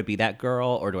know, do I want to be that girl,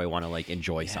 or do I want to like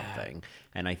enjoy something?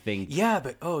 And I think,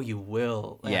 but you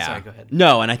will. Sorry, go ahead.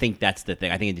 No, and I think that's the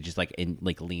thing. I think it just like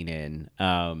lean in.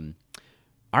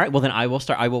 All right, well then I will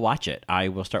start. I will watch it. I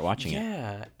will start watching it.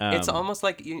 Yeah, it's almost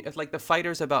like it's like The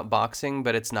Fighter's about boxing,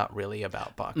 but it's not really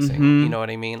about boxing. You know what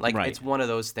I mean? Like it's one of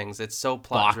those things. It's so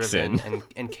plot driven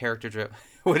and character driven.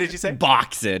 What did you say?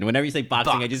 Boxing. Whenever you say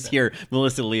boxing, I just hear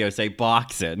Melissa Leo say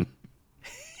boxing.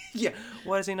 Yeah.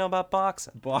 What does he know about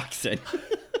boxing? Boxing.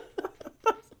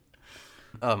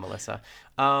 Oh, Melissa.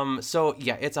 So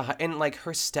yeah, and like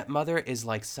her stepmother is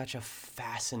like such a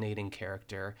fascinating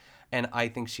character, and I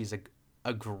think she's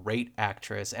a great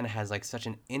actress and has like such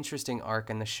an interesting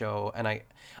arc in the show, and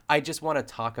I just want to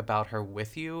talk about her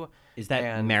with you. Is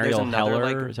that Mariel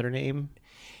Heller? Is that her name?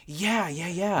 Yeah.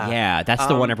 Yeah, that's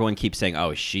the one everyone keeps saying,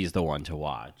 oh, she's the one to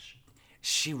watch.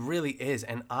 She really is,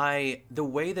 and the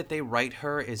way that they write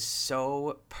her is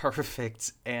so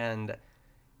perfect and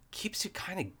keeps you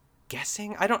kind of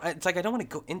guessing. I don't want to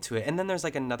go into it. And then there's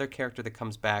like another character that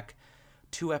comes back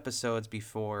 2 episodes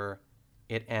before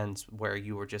it ends, where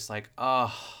you were just like,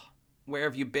 oh, where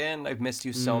have you been? I've missed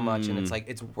you so much. And it's like,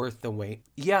 it's worth the wait.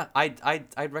 Yeah,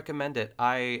 I'd recommend it.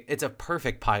 It's a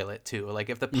perfect pilot too. Like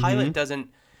if the pilot doesn't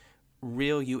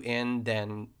reel you in,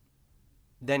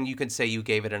 then you could say you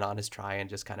gave it an honest try and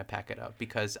just kind of pack it up,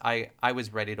 because I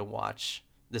was ready to watch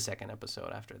the 2nd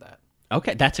episode after that.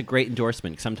 Okay, that's a great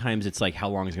endorsement. Sometimes it's like, how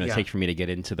long is it going to take for me to get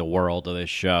into the world of this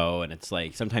show? And it's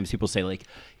like, sometimes people say like,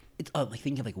 it's like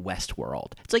thinking of like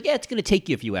Westworld. It's like, yeah, it's going to take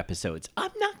you a few episodes.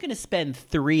 I'm not going to spend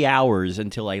 3 hours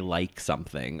until I like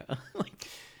something. Like,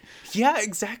 yeah,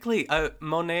 exactly.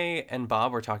 Monet and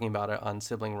Bob were talking about it on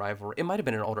Sibling Rivalry. It might have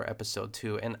been an older episode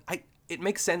too, and it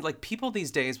makes sense. Like, people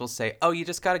these days will say, "Oh, you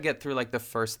just got to get through like the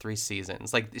first 3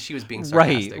 seasons." Like, she was being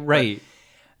sarcastic, right.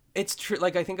 But it's true.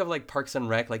 Like, I think of like Parks and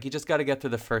Rec. Like, you just got to get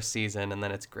through the first season, and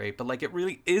then it's great. But like, it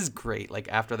really is great. Like,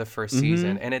 after the first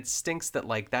season, and it stinks that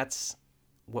like that's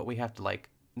what we have to like.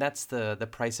 That's the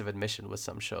price of admission with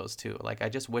some shows too. Like, I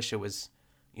just wish it was,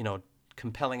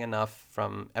 compelling enough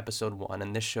from episode 1,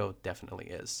 and this show definitely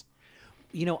is.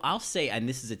 I'll say, and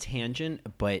this is a tangent,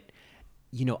 but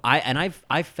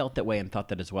I've felt that way and thought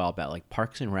that as well about like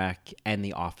Parks and Rec and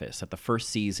The Office. That the first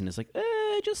season is like,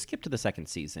 just skip to the second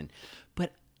season,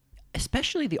 but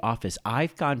especially The Office,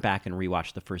 I've gone back and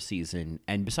rewatched the first season,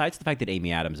 and besides the fact that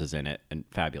Amy Adams is in it and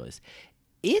fabulous,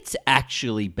 it's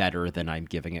actually better than I'm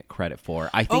giving it credit for.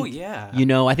 I think,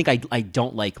 I think I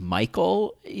don't like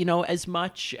Michael, as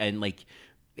much. And like,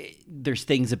 there's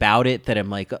things about it that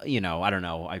I'm like, I don't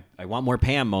know. I want more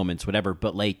Pam moments, whatever.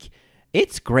 But like,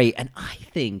 it's great. And I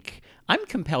think I'm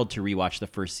compelled to rewatch the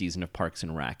first season of Parks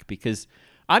and Rec because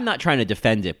I'm not trying to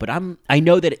defend it, but I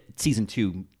know that season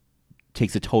 2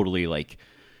 takes a totally like,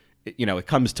 it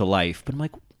comes to life. But I'm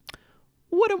like,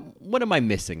 what am I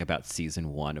missing about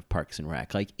season 1 of Parks and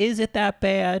Rec? Like, is it that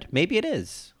bad? Maybe it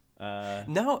is.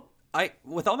 No,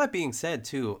 with all that being said,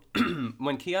 too,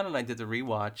 when Keon and I did the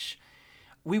rewatch,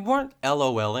 we weren't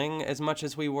LOLing as much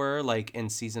as we were like in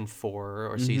season 4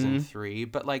 or season 3,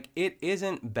 but like it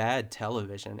isn't bad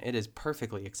television. It is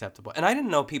perfectly acceptable. And I didn't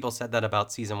know people said that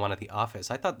about season 1 of The Office.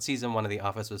 I thought season 1 of The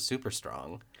Office was super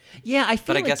strong. Yeah, I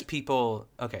feel But I guess people,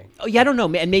 okay. Oh, yeah, I don't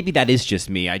know. And maybe that is just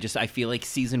me. I feel like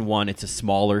season 1, it's a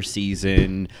smaller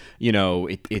season.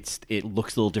 It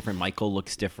looks a little different. Michael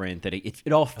looks different. That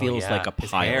it all feels like a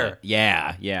pilot.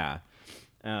 Yeah.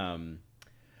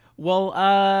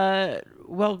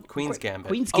 Well, Queen's Gambit.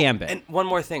 Queen's Gambit. And one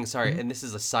more thing, sorry, and this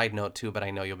is a side note too, but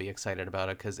I know you'll be excited about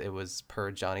it because it was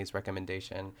per Johnny's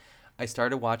recommendation. I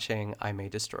started watching I May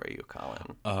Destroy You,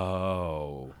 Colin.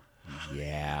 Oh,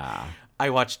 yeah. I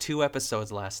watched 2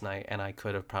 episodes last night, and I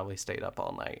could have probably stayed up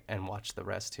all night and watched the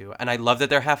rest too. And I love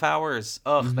that they're half hours.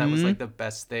 That was like the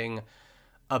best thing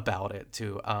about it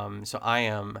too. So I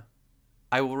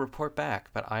will report back,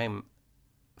 but I am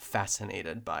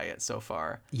fascinated by it so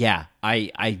far. Yeah,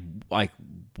 I like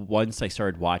once I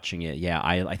started watching it. Yeah,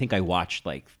 I think I watched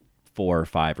like 4 or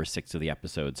 5 or 6 of the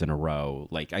episodes in a row.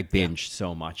 Like I binged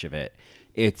so much of it.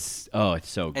 It's so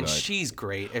good. And she's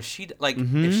great. If she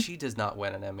if she does not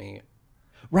win an Emmy,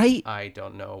 right? I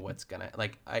don't know what's gonna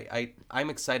like. I'm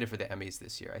excited for the Emmys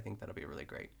this year. I think that'll be really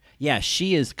great. Yeah,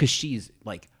 she is, because she's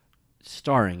like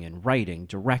starring and writing,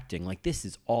 directing. Like this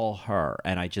is all her,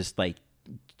 and I just like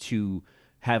to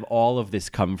have all of this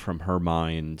come from her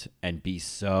mind and be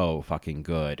so fucking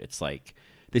good. It's like,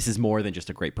 this is more than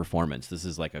just a great performance. This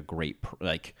is like a great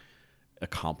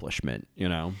accomplishment,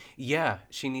 Yeah,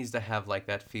 she needs to have like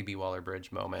that Phoebe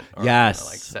Waller-Bridge moment. Or yes,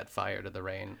 like set fire to the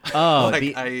rain. Oh,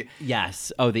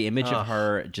 yes. Oh, the image of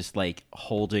her just like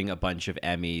holding a bunch of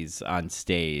Emmys on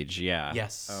stage. Yeah.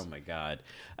 Yes. Oh my God.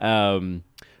 Your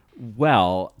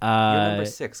number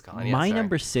 6, Colin. Yeah,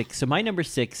 number 6. So my number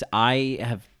 6, I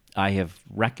have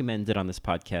recommended on this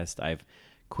podcast. I've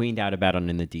queened out about it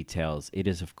in the details. It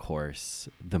is, of course,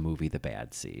 the movie The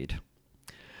Bad Seed.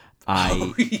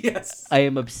 Yes. I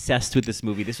am obsessed with this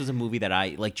movie. This was a movie that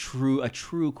I like, a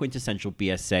true quintessential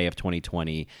BSA of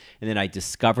 2020. And then I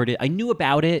discovered it. I knew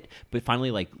about it, but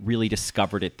finally like really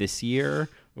discovered it this year.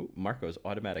 Ooh, Marco's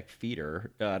automatic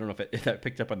feeder. I don't know if that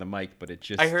picked up on the mic, but it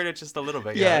just... I heard it just a little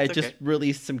bit. Yeah, it just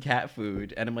released some cat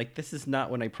food. And I'm like, this is not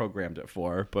what I programmed it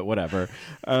for, but whatever.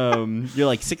 You're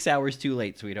like 6 hours too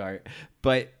late, sweetheart.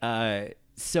 But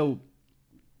so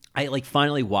I like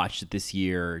finally watched it this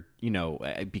year,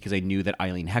 because I knew that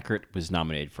Eileen Heckert was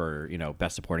nominated for,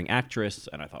 Best Supporting Actress.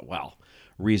 And I thought, well,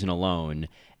 reason alone.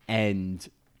 And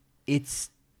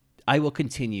I will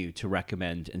continue to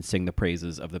recommend and sing the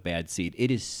praises of The Bad Seed.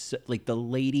 It is like the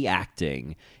lady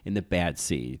acting in The Bad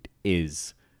Seed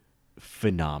is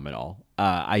phenomenal.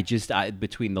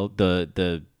 Between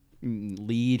the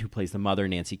lead who plays the mother,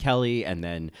 Nancy Kelly, and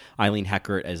then Eileen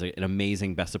Heckert as an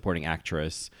amazing Best Supporting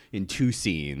Actress in 2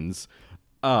 scenes.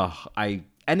 And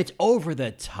it's over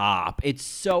the top. It's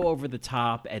so over the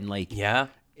top, and like, yeah,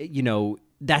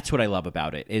 that's what I love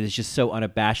about it. It is just so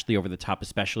unabashedly over the top,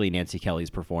 especially Nancy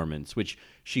Kelly's performance, which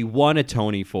she won a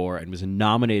Tony for and was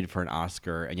nominated for an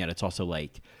Oscar. And yet it's also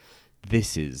like,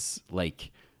 this is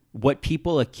like what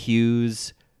people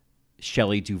accuse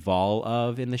Shelley Duvall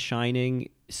of in The Shining.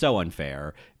 So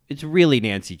unfair. It's really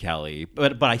Nancy Kelly,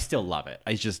 but I still love it.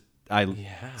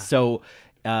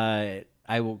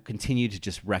 I will continue to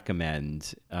just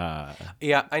recommend.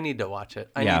 Yeah, I need to watch it.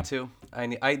 I need to.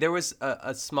 There was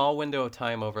a small window of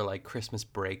time over like Christmas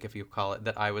break, if you call it,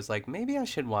 that I was like, maybe I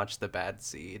should watch The Bad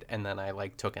Seed, and then I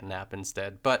like took a nap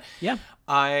instead. But yeah,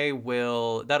 I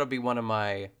will. That'll be one of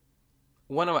my.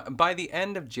 By the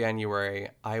end of January,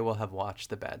 I will have watched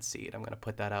The Bad Seed. I'm going to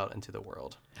put that out into the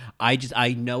world.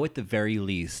 I know at the very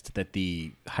least that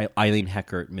the Eileen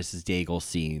Heckert, Mrs. Daigle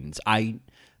scenes, I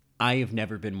have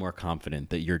never been more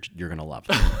confident that you're gonna love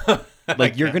them.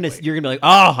 Like you're gonna be like,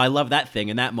 oh, I love that thing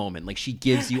in that moment. Like she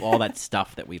gives you all that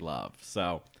stuff that we love.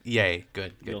 So yay,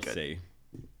 good. You'll see.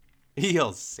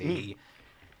 You'll see.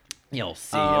 You'll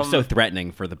see. I'm so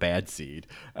threatening for The Bad Seed.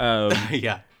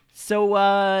 Yeah. So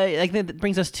I think that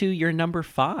brings us to your number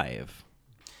 5.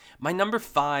 My number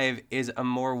 5 is a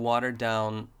more watered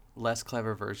down, less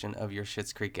clever version of your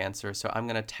Schitt's Creek answer. So I'm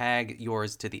gonna tag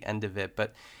yours to the end of it,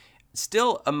 but.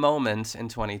 Still a moment in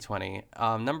 2020.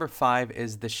 Number 5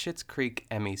 is the Schitt's Creek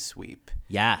Emmy sweep.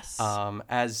 Yes.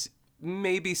 As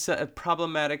maybe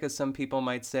problematic as some people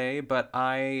might say, but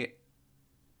I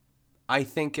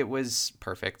think it was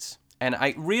perfect. And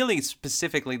I really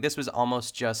specifically, this was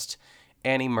almost just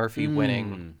Annie Murphy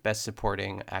winning Best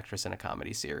Supporting Actress in a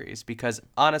Comedy Series. Because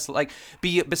honestly, like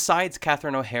besides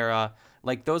Catherine O'Hara,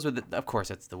 like those were of course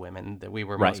it's the women that we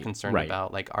were most concerned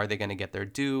about. Like, are they going to get their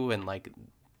due? And like.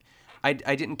 I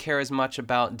didn't care as much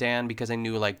about Dan because I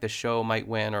knew like the show might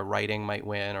win or writing might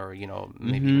win or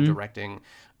maybe even directing,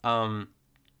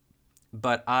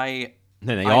 but Then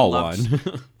they all won.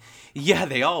 Yeah,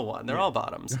 they all won. They're all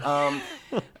bottoms.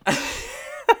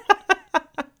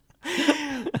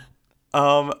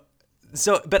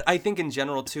 So, but I think in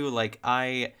general too, like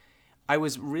I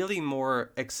was really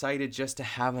more excited just to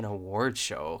have an award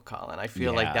show, Colin. I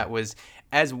feel like that was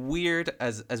as weird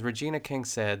as Regina King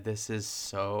said, this is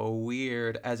so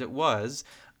weird as it was.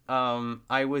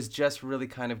 I was just really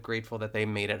kind of grateful that they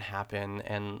made it happen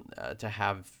and to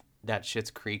have that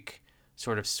Schitt's Creek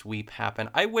sort of sweep happen.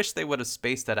 I wish they would have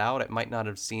spaced that out. It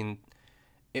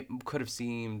could have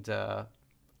seemed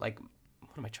like,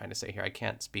 what am I trying to say here? I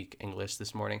can't speak English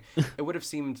this morning. It would have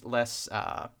seemed less,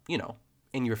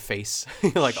 in your face,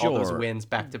 like all those wins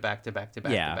back to back to back to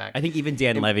back to back. I think even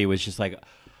Dan Levy was just like,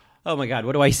 oh my God,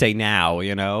 what do I say now?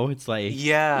 It's like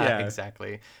yeah,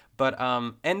 exactly. But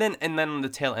and then on the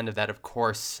tail end of that, of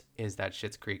course, is that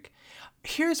Schitt's Creek.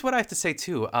 Here's what I have to say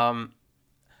too.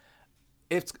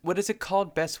 What is it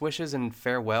called? Best Wishes and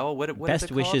Farewell. What Best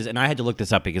is it Wishes, and I had to look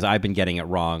this up because I've been getting it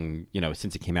wrong,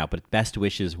 since it came out. But Best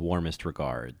Wishes, Warmest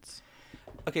Regards.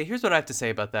 Okay, here's what I have to say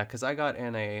about that, because I got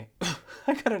in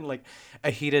like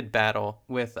a heated battle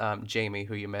with Jamie,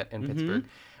 who you met in Pittsburgh.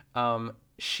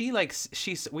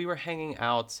 We were hanging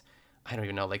out, I don't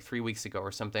even know, like 3 weeks ago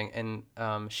or something,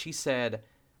 and she said,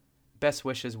 "Best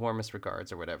wishes, warmest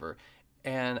regards," or whatever.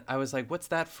 And I was like, "What's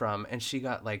that from?" And she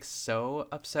got like so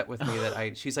upset with me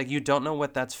that she's like, "You don't know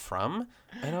what that's from?"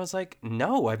 And I was like,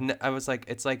 "No, I was like,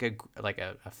 it's like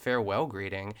a farewell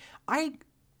greeting.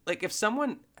 If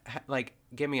someone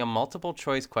give me a multiple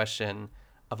choice question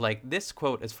of like, this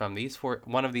quote is from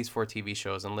one of these 4 TV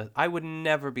shows, and I would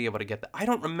never be able to get that. I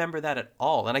don't remember that at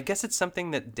all. And I guess it's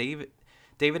something that David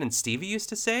and Stevie used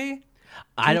to say.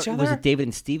 Was it David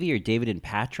and Stevie or David and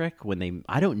Patrick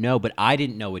I don't know, but I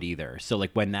didn't know it either. So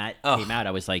like when that came out,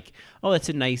 I was like, oh, that's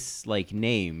a nice like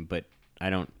name, but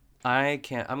I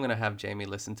can't. I'm going to have Jamie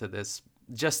listen to this,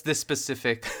 just this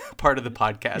specific part of the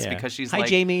podcast, because she's like, hi,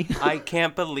 Jamie. I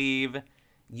can't believe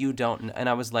you don't. And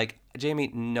I was like, Jamie,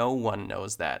 no one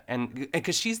knows that. And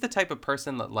because she's the type of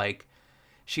person that like,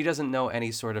 she doesn't know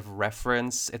any sort of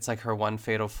reference. It's like her one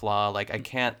fatal flaw. Like I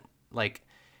can't like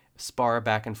spar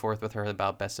back and forth with her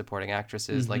about Best Supporting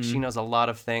Actresses. Like she knows a lot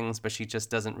of things, but she just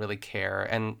doesn't really care.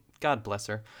 And God bless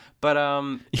her. But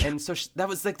and so that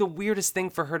was like the weirdest thing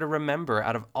for her to remember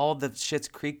out of all the Schitt's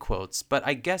Creek quotes. But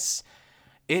I guess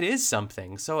it is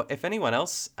something. So if anyone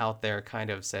else out there kind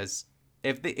of says,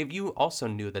 if you also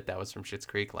knew that was from Schitt's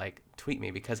Creek, like tweet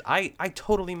me, because I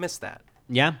totally missed that.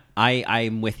 Yeah,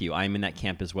 I'm with you. I'm in that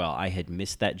camp as well. I had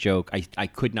missed that joke. I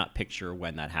could not picture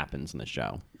when that happens in the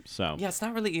show. So yeah, it's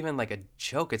not really even like a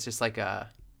joke. It's just like I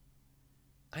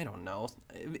don't know.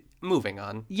 Moving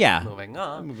on. Yeah. Moving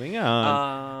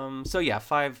on. So yeah,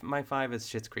 my 5 is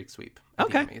Schitt's Creek sweep.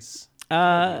 Okay.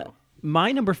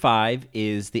 My number 5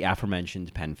 is the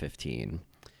aforementioned Pen 15.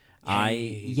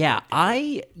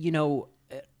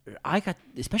 got,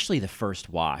 especially the first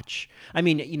watch. I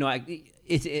mean,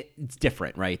 it's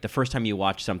different, right? The first time you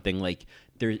watch something, like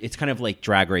it's kind of like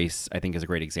Drag Race, I think, is a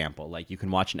great example. Like you can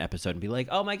watch an episode and be like,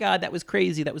 oh my God, that was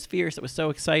crazy. That was fierce. That was so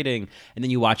exciting. And then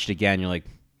you watch it again. You're like,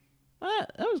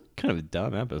 that was kind of a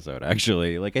dumb episode,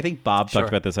 actually. Like, I think Bob talked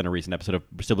about this on a recent episode of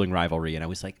Sibling Rivalry, and I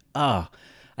was like, I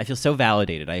feel so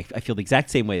validated. I feel the exact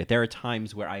same way, that there are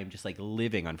times where I am just like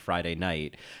living on Friday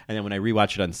night, and then when I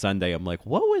rewatch it on Sunday, I'm like,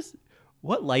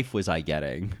 what life was I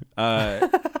getting? Because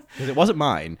it wasn't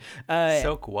mine.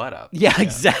 Soak what up? Yeah,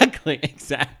 exactly.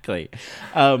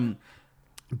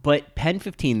 But Pen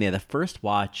 15 there, the first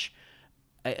watch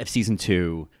of season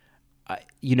 2,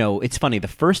 it's funny. The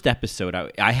first episode,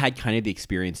 I had kind of the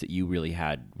experience that you really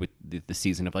had with the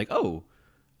season of like, oh,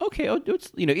 okay,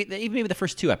 it's, even maybe the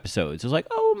first 2 episodes, it was like,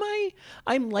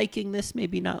 I'm liking this,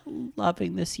 maybe not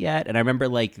loving this yet. And I remember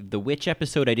like the witch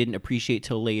episode I didn't appreciate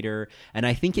till later, and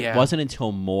I think it wasn't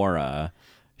until Maura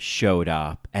showed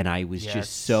up, and I was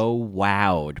just so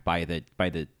wowed by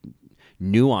the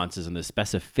nuances and the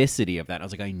specificity of that. I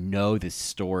was like, I know this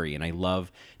story, and I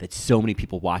love that so many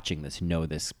people watching this know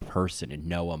this person and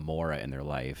know Amora in their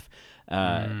life.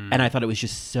 And I thought it was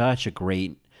just such a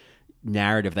great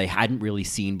narrative they hadn't really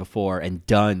seen before and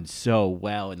done so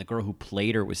well. And the girl who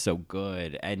played her was so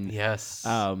good. And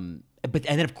and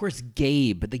then of course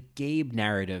Gabe, but the Gabe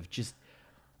narrative just.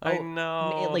 I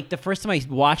know. Like the first time I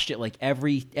watched it, like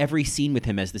every scene with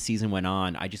him as the season went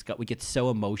on, we get so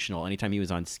emotional anytime he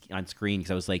was on screen,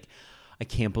 because I was like, I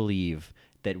can't believe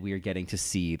that we are getting to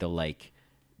see the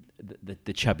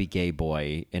chubby gay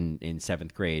boy in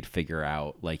 7th grade figure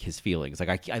out like his feelings.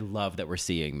 Like I love that we're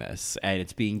seeing this, and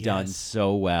it's being done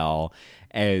so well,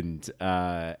 and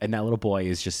that little boy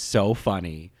is just so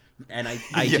funny, and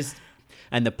I just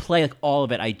and the play, like all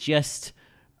of it,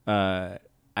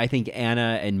 I think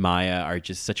Anna and Maya are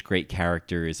just such great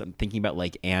characters. I'm thinking about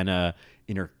like Anna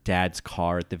in her dad's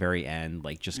car at the very end,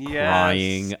 like just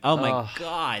crying. Oh my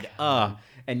God.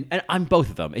 And I'm both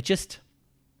of them. It just,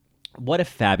 what a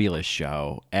fabulous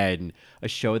show, and a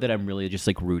show that I'm really just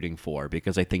like rooting for,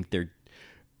 because I think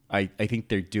I think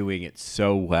they're doing it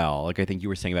so well. Like I think you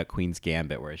were saying about Queen's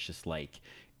Gambit, where it's just like,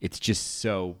 it's just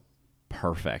so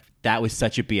perfect. That was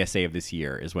such a BSA of this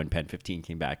year, is when Pen 15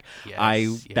 came back.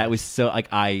 That was so like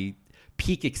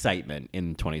peak excitement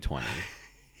in 2020.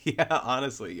 Yeah,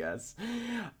 honestly, yes.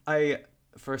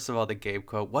 First of all, the Gabe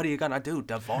quote, "What are you gonna do,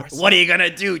 divorce me?" What are you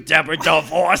gonna do, Deborah?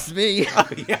 Divorce me?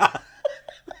 Yeah.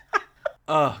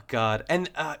 Oh God. And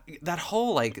that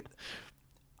whole like,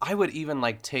 I would even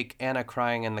like take Anna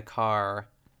crying in the car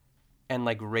and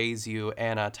like raise you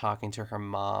Anna talking to her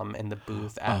mom in the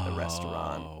booth at the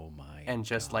restaurant. Oh my. And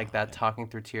just like that talking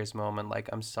through tears moment, like,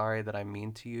 I'm sorry that I'm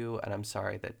mean to you, and I'm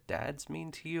sorry that Dad's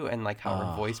mean to you, and like how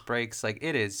her voice breaks, like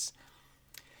it is.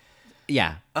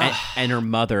 Yeah. And her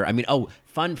mother, I mean,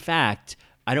 fun fact,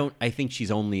 I think she's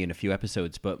only in a few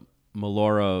episodes, but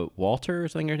Melora Walter, or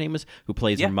something her name is, who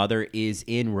plays her mother, is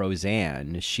in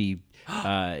Roseanne. She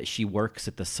works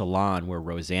at the salon where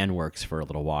Roseanne works for a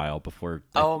little while before.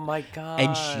 Oh my God.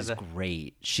 And she's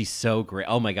great. She's so great.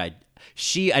 Oh my God.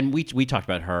 We talked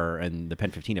about her in the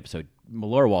Pen 15 episode.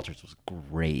 Melora Walters was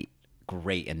great.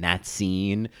 And that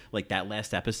scene, like that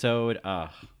last episode,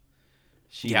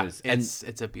 she was. And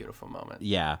it's a beautiful moment.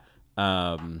 Yeah.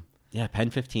 Pen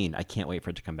 15. I can't wait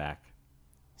for it to come back.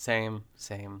 Same.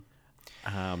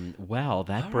 Well,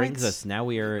 that brings us. Now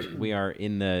we are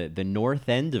in the north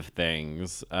end of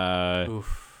things.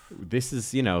 Oof. This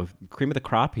is, cream of the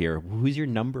crop here. Who's your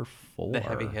number 4? The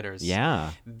heavy hitters.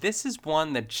 Yeah. This is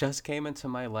one that just came into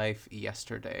my life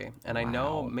yesterday. And I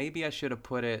know maybe I should have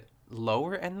put it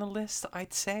lower in the list,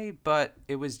 I'd say, but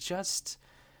it was just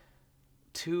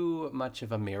too much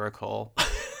of a miracle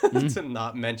to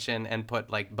not mention and put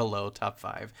like below top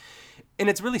 5. And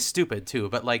it's really stupid too,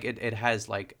 but like it has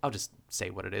like, I'll just say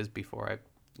what it is before I,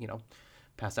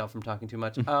 pass out from talking too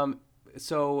much.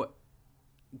 So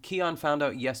Keon found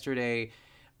out yesterday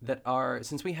that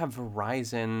since we have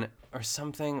Verizon or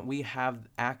something, we have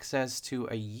access to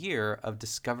a year of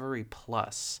Discovery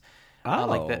Plus.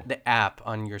 Like the app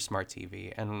on your smart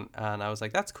TV. And I was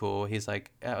like, that's cool.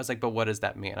 I was like, but what does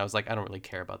that mean? I was like, I don't really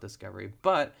care about Discovery,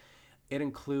 but it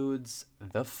includes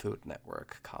the Food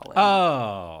Network, Colin.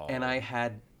 Oh. And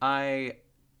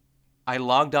I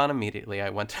logged on immediately. I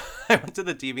went to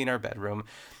the TV in our bedroom,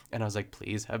 and I was like,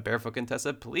 please have Barefoot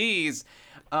Contessa, please.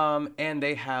 And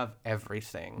they have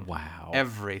everything. Wow.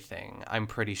 Everything, I'm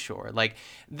pretty sure. Like,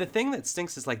 the thing that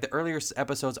stinks is, like, the earlier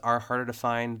episodes are harder to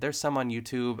find. There's some on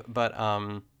YouTube, but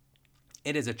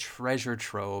it is a treasure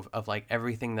trove of, like,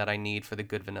 everything that I need for the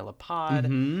Good Vanilla Pod.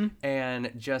 Mm-hmm.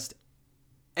 And just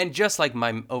and just like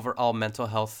my overall mental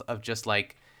health of just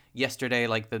like yesterday,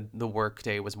 like the work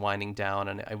day was winding down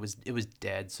and it was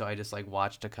dead. So I just like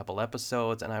watched a couple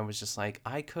episodes and I was just like,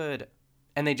 I could,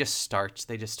 and they just start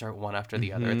one after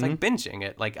the other. It's like binging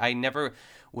it. Like I never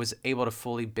was able to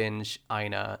fully binge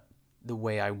Ina the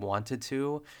way I wanted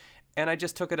to. And I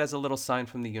just took it as a little sign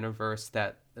from the universe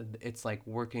that it's like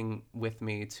working with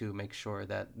me to make sure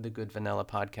that the Good Vanilla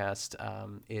podcast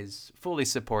is fully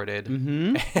supported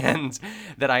and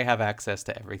that I have access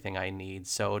to everything I need.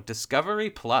 So Discovery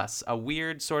Plus, a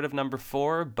weird sort of number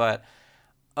 4, but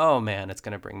oh man, it's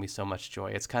going to bring me so much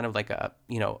joy. It's kind of like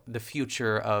the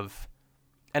future of,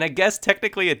 and I guess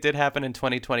technically it did happen in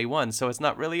 2021, so it's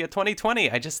not really a 2020.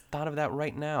 I just thought of that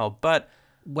right now, but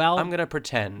well, I'm going to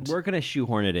pretend. We're going to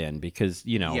shoehorn it in because,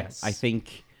 yes. I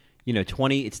think,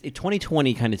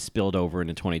 2020 kind of spilled over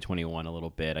into 2021 a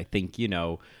little bit. I think,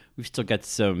 we've still got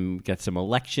some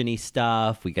election-y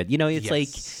stuff. We got, it's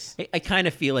yes. Like, I kind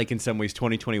of feel like in some ways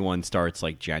 2021 starts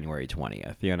like January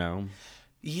 20th,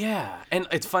 Yeah, and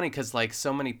it's funny because like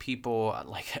so many people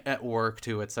like at work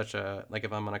too, it's such a, like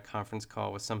if I'm on a conference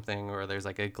call with something or there's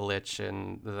like a glitch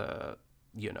in the,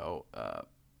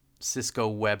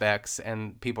 Cisco WebEx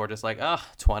and people are just like,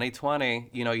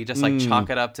 2020, you just like chalk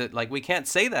it up to like, we can't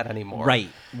say that anymore.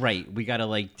 Right. We got to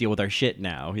like deal with our shit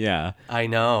now. Yeah. I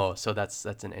know. So that's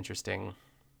an interesting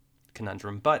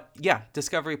conundrum, but yeah,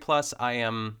 Discovery Plus, I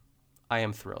am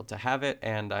thrilled to have it,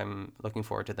 and I'm looking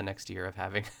forward to the next year of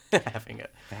having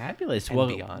it. Fabulous. And well,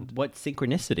 beyond. What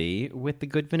synchronicity with the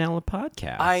Good Vanilla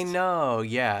podcast. I know.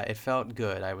 Yeah, it felt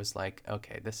good. I was like,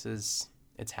 okay,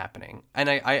 it's happening. And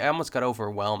I almost got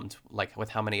overwhelmed, like, with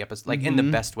how many episodes, like, in the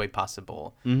best way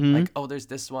possible. Like, oh, there's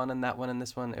this one and that one and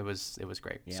this one. It was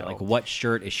great. Yeah, so, like, what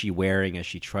shirt is she wearing as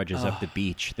she trudges up the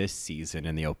beach this season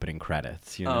in the opening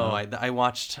credits? I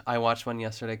watched one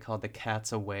yesterday called The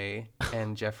Cat's Away,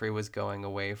 and Jeffrey was going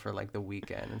away for, like, the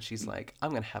weekend, and she's like,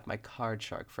 I'm going to have my Card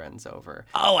Shark friends over.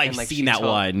 Oh, I've seen that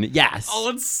one. Yes.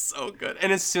 Oh, it's so good.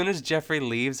 And as soon as Jeffrey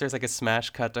leaves, there's, like, a smash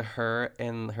cut to her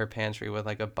in her pantry with,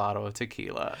 like, a bottle of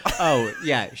tequila. Oh,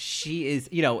 yeah. She is,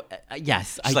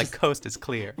 yes. She's like, coast is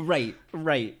clear. Right.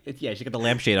 She got the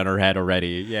lampshade on her head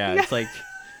already. Yeah, it's like,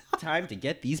 time to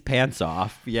get these pants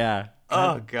off. Yeah.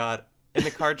 Oh, God. And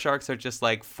the Card Sharks are just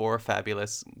like 4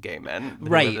 fabulous gay men who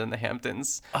live in the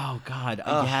Hamptons. Oh, God.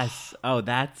 Yes. Oh,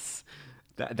 that's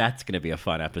going to be a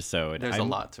fun episode. There's a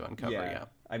lot to uncover, yeah.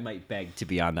 I might beg to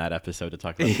be on that episode to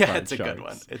talk about the Card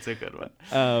Sharks. It's a good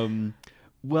one.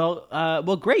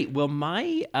 Well, great. Well,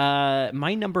 my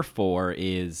number 4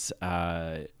 is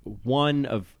one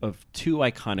of 2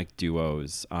 iconic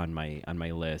duos on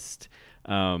my list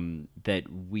that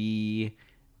we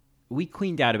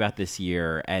queened out about this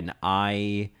year, and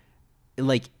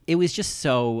it was just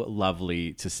so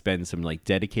lovely to spend some like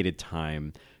dedicated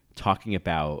time talking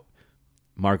about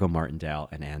Margot Martindale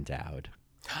and Ann Dowd.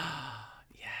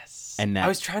 And I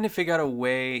was trying to figure out a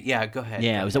way. Yeah, go ahead.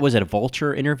 Yeah, was it a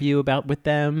Vulture interview with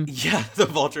them? Yeah, the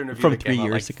Vulture interview from that 3 came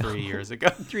years out, ago. 3 years ago.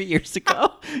 3 years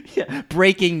ago. Yeah.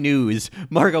 Breaking news: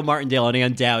 Margot Martindale and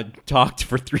Ann Dowd talked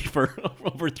for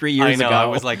over 3 years ago. I know. I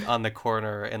was like on the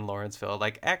corner in Lawrenceville,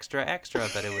 like extra,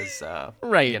 but it was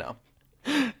right.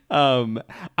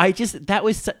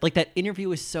 That interview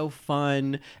was so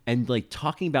fun, and like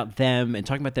talking about them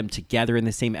together in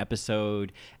the same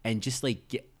episode, and just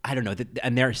like I don't know,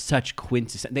 and they're such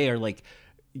they are like,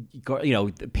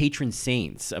 the patron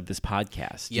saints of this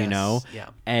podcast, yeah.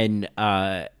 And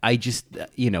I just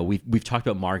we've talked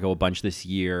about Margot a bunch this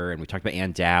year, and we talked about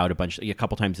Ann Dowd a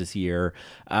couple times this year,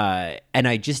 and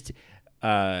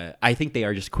I think they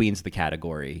are just queens of the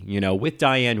category, with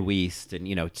Diane Wiest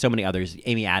and, so many others,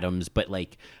 Amy Adams, but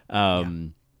like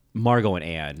Margot and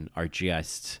Anne are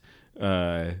just,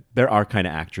 there are kind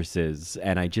of actresses.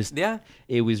 And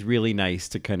it was really nice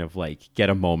to kind of like get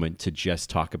a moment to just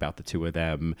talk about the 2 of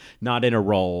them, not in a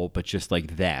role, but just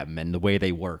like them and the way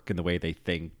they work and the way they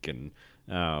think. And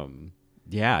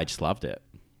I just loved it.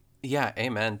 Yeah.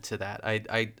 Amen to that.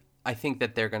 I think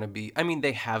that they're going to be,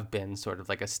 they have been sort of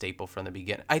like a staple from the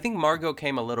beginning. I think Margot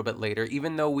came a little bit later,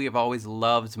 even though we have always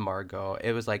loved Margot.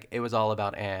 It was all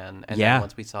about Anne. And then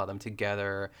once we saw them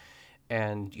together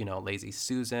and, Lazy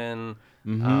Susan,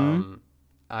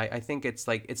 I think it's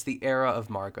the era of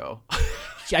Margot.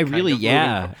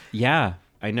 Yeah.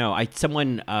 I know. I'm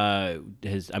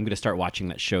going to start watching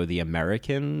that show, The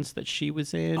Americans, that she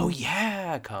was in. Oh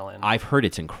yeah, Colin. I've heard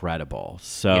it's incredible.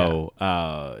 So,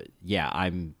 so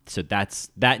that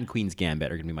and Queen's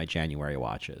Gambit are going to be my January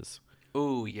watches.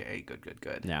 Oh, yay.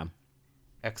 Good. Yeah.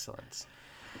 Excellent.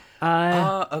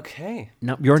 Okay.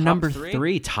 No, you're Top number three?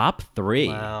 3. Top 3.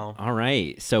 Wow. All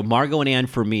right. So Margot and Anne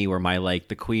for me were my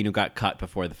the queen who got cut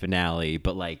before the finale,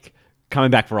 but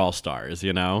coming back for All Stars,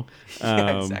 Yeah,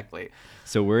 exactly.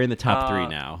 So we're in the top 3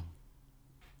 now.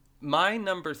 My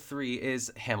number 3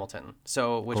 is Hamilton.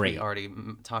 Which Great. we already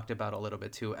talked about a little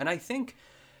bit too. And I think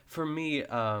for me,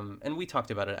 and we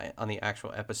talked about it on the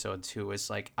actual episode too,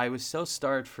 is I was so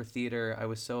starved for theater. I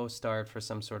was so starved for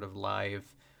some sort of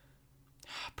live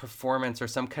performance or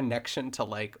some connection to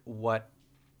what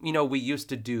we used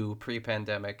to do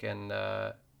pre-pandemic, and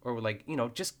or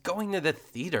just going to the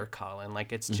theater, Colin.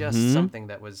 It's just something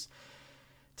that was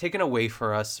taken away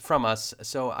from us.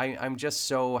 So I'm just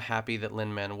so happy that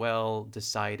Lin-Manuel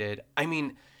decided. I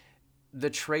mean, the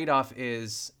trade-off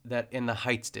is that In the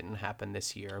Heights didn't happen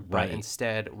this year, but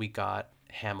instead we got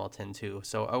Hamilton too.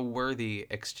 So a worthy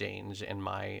exchange in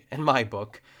my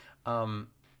book.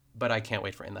 But I can't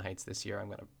wait for In the Heights this year. I'm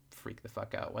going to freak the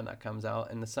fuck out when that comes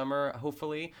out in the summer,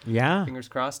 hopefully. Yeah. Fingers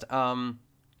crossed.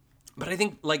 But I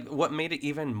think what made it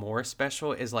even more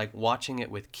special is watching it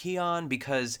with Keon,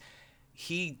 because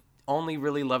he only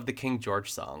really loved the King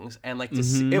George songs. And to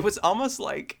see, it was almost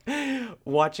like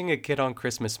watching a kid on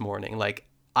Christmas morning.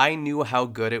 I knew how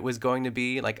good it was going to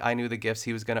be. I knew the gifts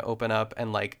he was going to open up,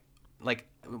 and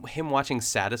him watching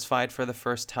Satisfied for the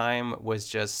first time was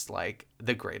just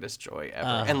the greatest joy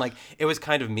ever. And it was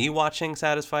kind of me watching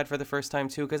Satisfied for the first time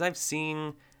too, because I've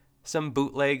seen some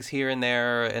bootlegs here and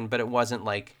there, but it wasn't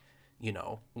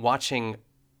watching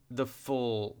the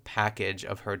full package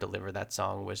of her deliver that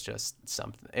song was just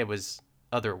something. It was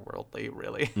otherworldly,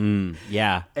 really.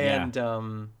 Yeah. And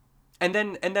and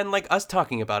then us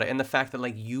talking about it, and the fact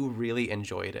that you really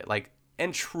enjoyed it,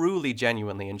 and truly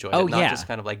genuinely enjoyed it, not just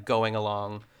kind of like going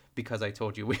along because I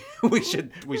told you we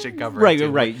should cover it.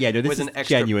 Right. Yeah, no, this is an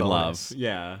extra genuine bonus. love.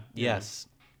 Yeah. Yes.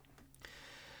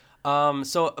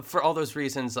 So for all those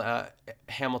reasons,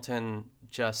 Hamilton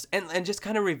just just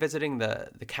kind of revisiting the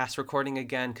cast recording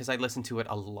again, because I listened to it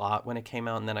a lot when it came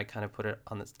out, and then I kind of put it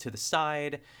to the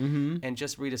side, and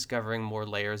just rediscovering more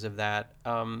layers of that.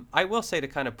 I will say, to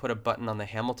kind of put a button on the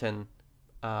Hamilton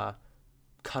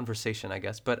conversation, I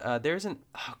guess, but there's I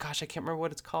can't remember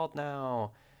what it's called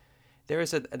now.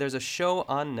 There's a show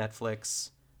on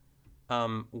Netflix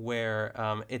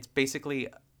where it's basically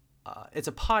it's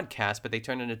a podcast, but they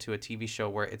turned it into a TV show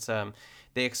where it's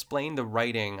they explain the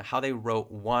writing, how they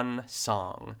wrote one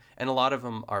song, and a lot of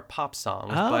them are pop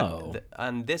songs. But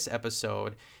on this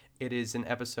episode, it is an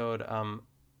episode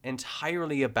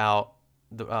entirely about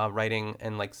the writing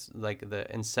and like the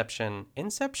inception,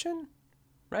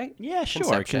 right? Yeah,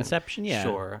 sure. Conception, yeah.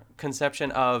 Sure.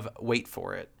 Conception of Wait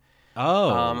For It.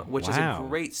 Which is a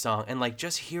great song. And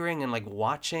just hearing and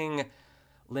watching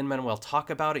Lin-Manuel talk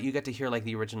about it, you get to hear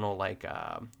the original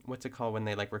what's it called when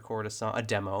they record a song, a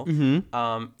demo.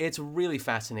 It's really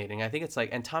fascinating. I think it's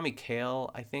and Tommy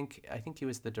Kail, I think he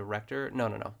was the director.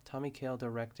 No. Tommy Kail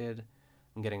directed.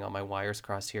 I'm getting all my wires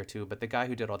crossed here too, but the guy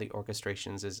who did all the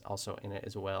orchestrations is also in it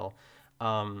as well.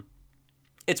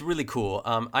 It's really cool.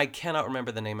 I cannot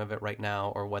remember the name of it right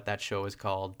now or what that show is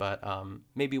called, but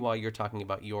maybe while you're talking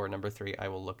about your number 3, I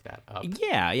will look that up.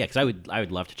 Yeah, because I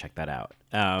would love to check that out.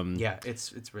 Yeah,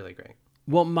 it's really great.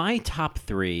 Well, my top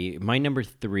 3, my number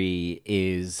 3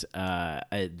 is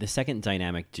the second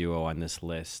dynamic duo on this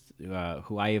list,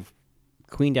 who I have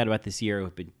queened out about this year, who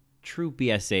have been true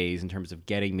BSAs in terms of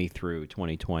getting me through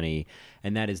 2020,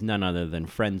 and that is none other than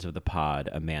friends of the pod,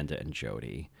 Amanda and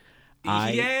Jody.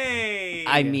 Yay!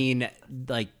 I mean,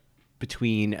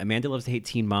 between Amanda Loves to Hate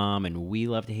Teen Mom and We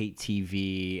Love to Hate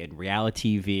TV and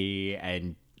Reality TV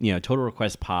and Total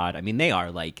Request Pod, I mean, they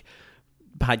are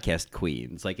podcast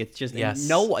queens. It's just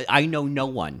I know no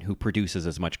one who produces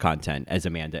as much content as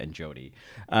Amanda and Jody.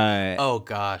 Oh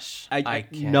gosh, I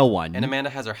can't. No one. And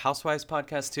Amanda has her Housewives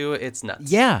podcast too. It's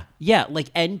nuts. Yeah,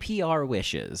 NPR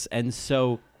wishes, and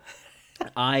so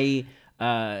I've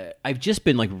just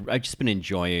been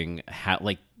enjoying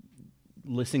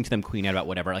listening to them queen out about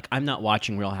whatever. I'm not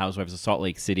watching Real Housewives of Salt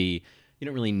Lake City. You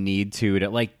don't really need to.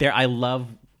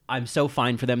 I'm so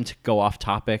fine for them to go off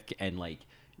topic and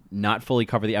not fully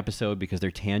cover the episode because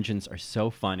their tangents are so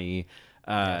funny.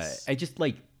 Yes. I just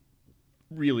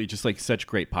really just such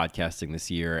great podcasting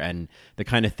this year, and the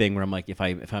kind of thing where I'm if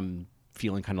I'm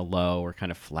feeling kind of low or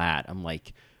kind of flat, I'm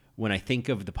when I think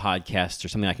of the podcast or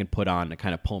something I can put on to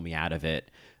kind of pull me out of it,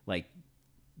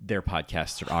 their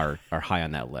podcasts are high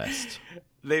on that list.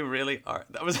 They really are.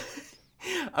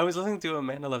 I was listening to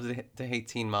Amanda Loves to Hate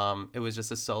Teen Mom. It was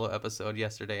just a solo episode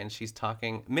yesterday, and she's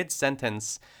talking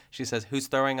mid-sentence. She says, "Who's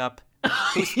throwing up?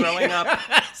 Who's throwing up?"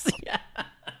 Yeah.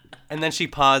 And then she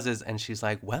pauses, and she's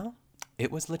like, "Well,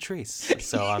 it was Latrice.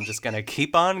 So I'm just going to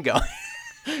keep on going.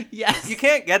 Yes. You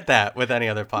can't get that with any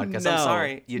other podcast. I'm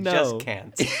sorry. You just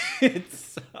can't.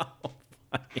 It's so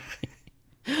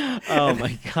funny. Oh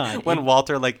my God. When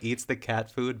Walter like eats the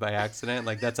cat food by accident,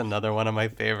 like that's another one of my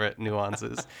favorite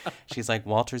nuances. She's like,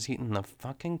 Walter's eating the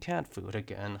fucking cat food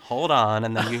again. Hold on.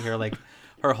 And then you hear like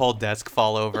her whole desk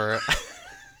fall over.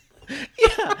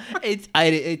 Yeah,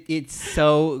 it's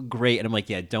so great. And I'm like,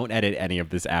 yeah, don't edit any of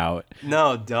this out.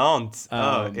 No, don't.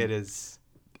 It is...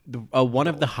 one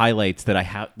of the highlights that I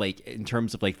have, like, in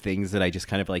terms of like things that I just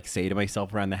kind of like say to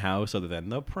myself around the house, other than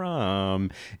the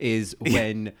prom, is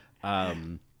when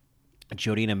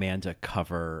Jodie and Amanda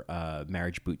cover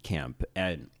Marriage Boot Camp,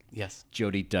 and yes,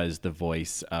 Jodie does the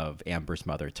voice of Amber's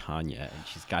mother, Tanya, and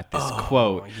she's got this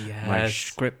quote: yes. "My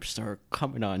scripts are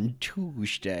coming on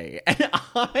Tuesday," and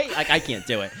I can't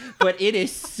do it, but it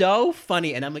is so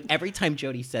funny. And I'm like, every time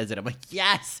Jodie says it, I'm like,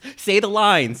 yes, say the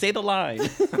line, say the line.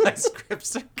 My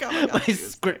scripts are coming on. My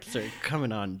scripts are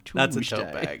coming on Tuesday. That's a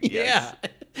tote bag. Yes.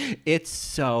 Yeah, it's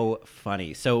so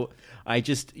funny. So I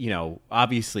just,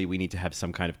 obviously we need to have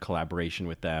some kind of collaboration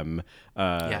with them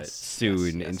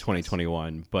soon in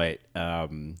 2021. But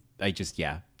I just,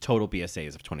 total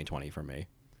BSAs of 2020 for me.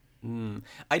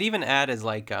 I'd even add as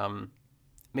like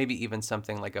maybe even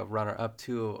something like a runner-up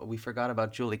to, we forgot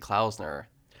about Julie Klausner.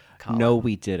 Colin. No,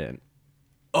 we didn't.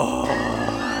 Oh.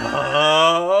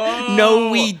 No,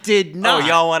 we did not. Oh,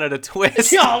 y'all wanted a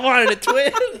twist. Y'all wanted a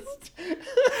twist.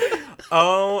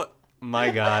 Oh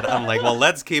my God. I'm like, well,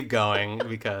 let's keep going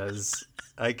because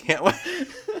I can't wait.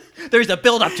 There's a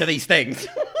build up to these things.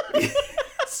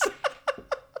 Yes.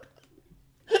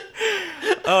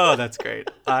 Oh, that's great.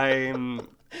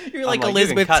 You're like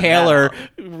Elizabeth Taylor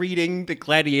reading the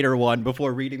Gladiator one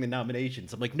before reading the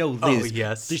nominations. I'm like, no, Liz. Oh,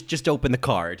 yes. Just open the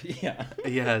card. Yeah.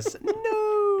 Yes.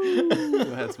 No.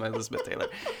 That's my Elizabeth Taylor.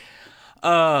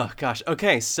 Oh, gosh.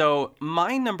 Okay, so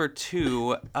my number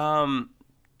 2,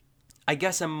 I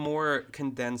guess a more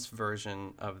condensed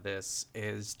version of this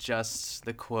is just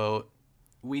the quote,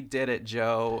 "We did it,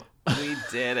 Joe. We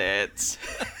did it."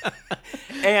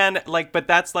 And like, but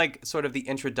that's like sort of the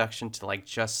introduction to like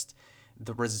just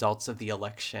the results of the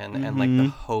election and like the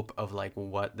hope of like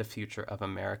what the future of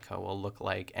America will look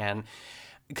like. And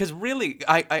because really,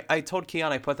 I told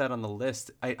Keon I put that on the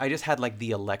list. I just had like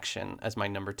the election as my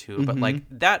number 2, but like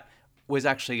that was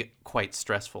actually quite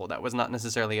stressful. That was not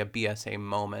necessarily a BSA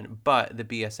moment, but the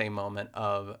BSA moment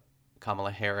of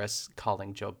Kamala Harris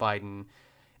calling Joe Biden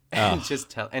and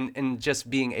just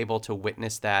being able to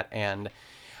witness that. And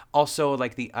also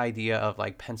like the idea of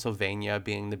like Pennsylvania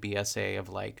being the BSA of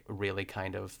like really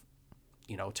kind of,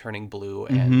 turning blue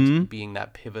and being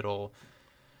that pivotal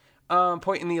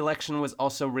point in the election was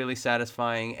also really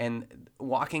satisfying. And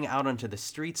walking out onto the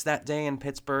streets that day in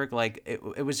Pittsburgh, like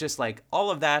it was just like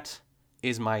all of that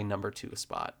is my number 2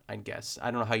 spot, I guess. I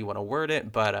don't know how you want to word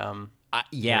it, but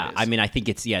yeah, I mean, I think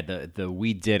it's the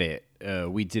we did it,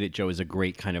 Joe, is a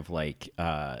great kind of like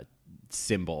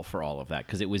symbol for all of that,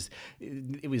 because it was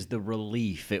the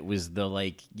relief, it was the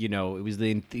like, it was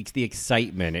the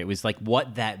excitement, it was like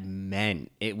what that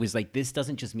meant. It was like, this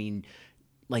doesn't just mean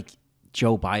like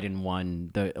Joe Biden won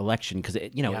the election, because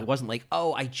it wasn't like,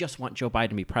 oh, I just want Joe Biden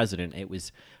to be president. It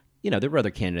was, there were other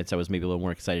candidates I was maybe a little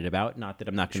more excited about. Not that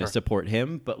I'm not going to support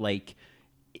him, but like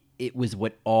it was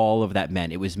what all of that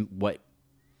meant. It was what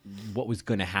was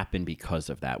going to happen because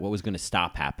of that. What was going to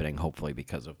stop happening, hopefully,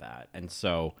 because of that. And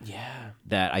so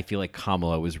that I feel like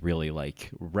Kamala was really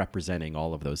like representing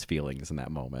all of those feelings in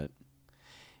that moment.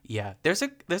 Yeah, there's a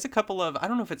couple of, I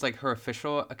don't know if it's like her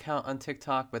official account on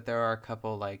TikTok, but there are a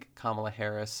couple like Kamala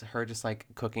Harris, her just like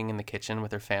cooking in the kitchen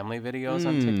with her family videos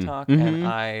on TikTok, and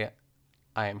I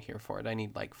am here for it. I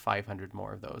need like 500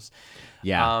 more of those.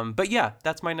 Yeah. But yeah,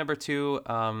 that's my number 2.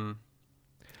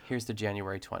 Here's the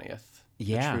January 20th.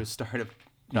 Yeah. The true start of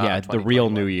the real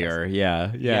new year.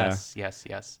 Yeah.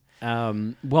 Yes.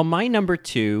 Well, my number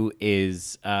 2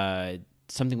 is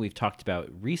something we've talked about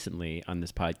recently on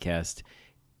this podcast.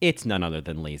 It's none other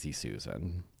than Lazy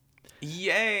Susan.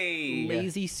 Yay!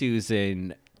 Lazy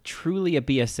Susan, truly a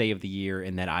BSA of the year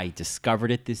in that I discovered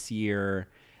it this year,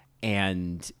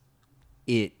 and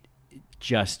it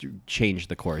just changed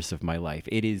the course of my life.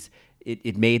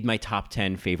 It made my top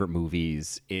 10 favorite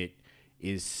movies. It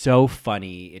is so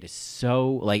funny. It is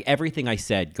so, like, everything I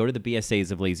said. Go to the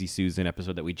BSAs of Lazy Susan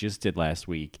episode that we just did last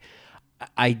week.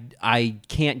 I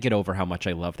can't get over how much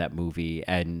I love that movie,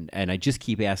 and I just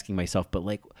keep asking myself, but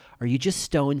like, are you just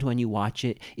stoned when you watch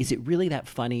it? Is it really that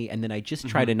funny? And then I just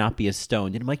try to not be as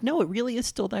stoned, and I'm like, no, it really is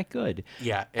still that good.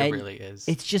 Yeah, it really is.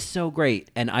 It's just so great,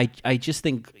 and I just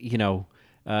think,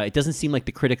 It doesn't seem like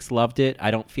the critics loved it.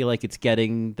 I don't feel like it's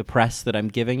getting the press that I'm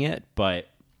giving it, but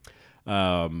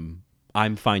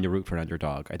I'm fine to root for an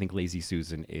underdog. I think Lazy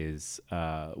Susan is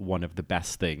one of the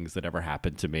best things that ever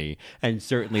happened to me, and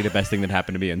certainly the best thing that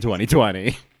happened to me in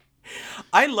 2020.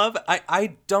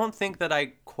 I don't think that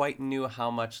I quite knew how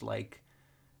much like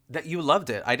that you loved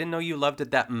it. I didn't know you loved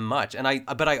it that much.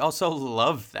 But I also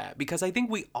love that because I think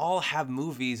we all have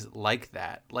movies like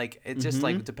that. Like it's just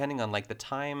like depending on like the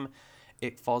time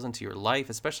it falls into your life,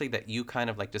 especially that you kind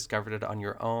of like discovered it on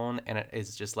your own, and it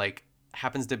is just like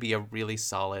happens to be a really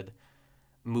solid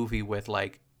movie with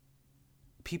like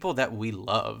people that we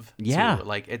love. Yeah. Too.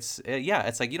 Like it's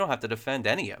like you don't have to defend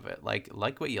any of it. Like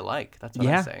what you like. That's what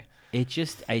I say. It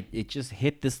just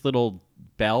hit this little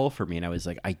bell for me, and I was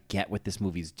like, I get what this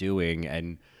movie's doing,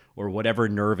 and or whatever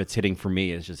nerve it's hitting for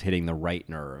me is just hitting the right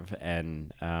nerve.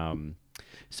 And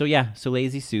so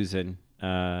Lazy Susan.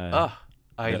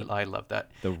 I love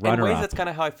that. The runner-up. In ways, that's kind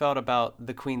of how I felt about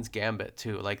The Queen's Gambit,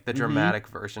 too. Like, the dramatic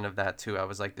version of that, too. I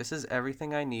was like, this is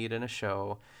everything I need in a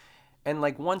show. And,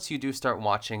 like, once you do start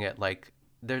watching it, like,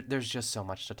 there's just so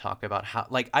much to talk about. How,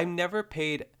 like, I've never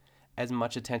paid as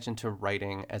much attention to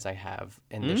writing as I have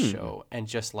in this show. And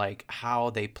just, like, how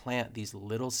they plant these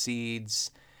little seeds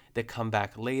that come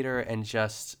back later and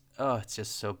just, it's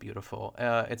just so beautiful.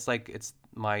 It's like, it's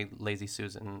my Lazy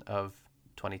Susan of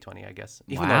 2020, I guess,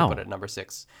 even though I put it at number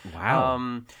 6.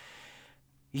 Wow.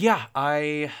 Yeah,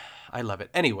 I love it.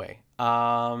 Anyway,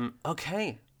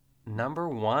 okay, number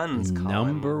 1's Colin.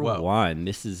 Number 1.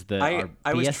 This is our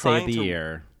BSA of the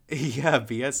year. Yeah,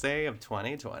 BSA of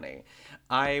 2020.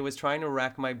 I was trying to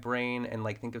rack my brain and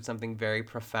like think of something very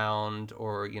profound,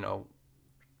 or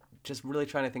just really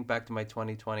trying to think back to my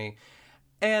 2020,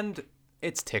 and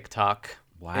it's TikTok.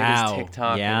 Wow. It is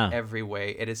TikTok in every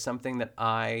way. It is something that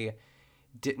I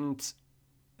didn't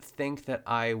think that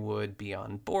I would be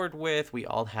on board with. We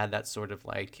all had that sort of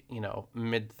like,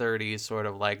 mid-30s sort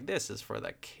of like, this is for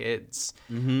the kids.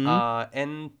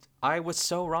 And I was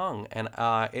so wrong. And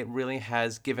it really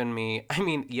has given me, I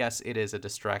mean, yes, it is a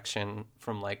distraction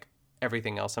from like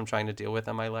everything else I'm trying to deal with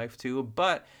in my life too,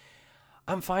 but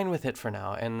I'm fine with it for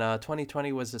now. And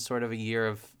 2020 was a sort of a year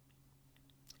of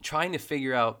trying to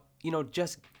figure out,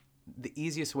 just the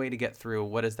easiest way to get through.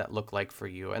 What does that look like for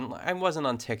you? And I wasn't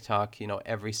on TikTok,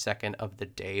 every second of the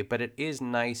day, but it is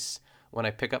nice when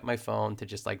I pick up my phone to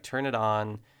just like turn it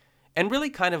on and really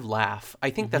kind of laugh. I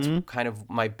think that's kind of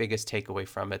my biggest takeaway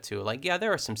from it too. Like, yeah,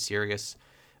 there are some serious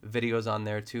videos on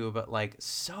there too, but like,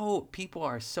 people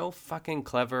are so fucking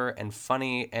clever and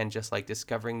funny and just like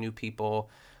discovering new people,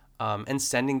 and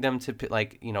sending them to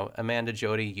like, Amanda,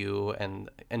 Jody, you and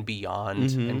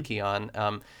beyond, and Keon.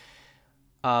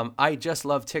 I just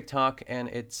love TikTok, and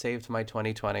it saved my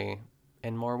 2020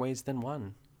 in more ways than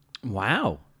one.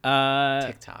 Wow.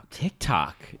 TikTok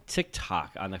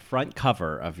on the front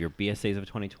cover of your BSAs of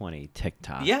 2020.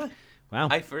 TikTok. Yeah. Wow.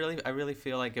 I really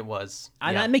feel like it was.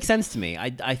 Yeah. That makes sense to me.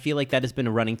 I feel like that has been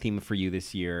a running theme for you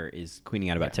this year, is queening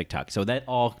out about TikTok. So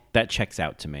that checks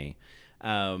out to me.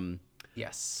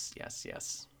 Yes.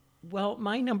 Well,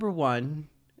 my number 1,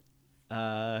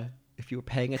 if you were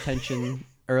paying attention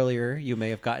earlier, you may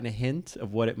have gotten a hint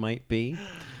of what it might be.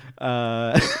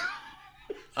 I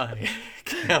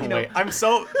can't wait. I'm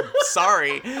so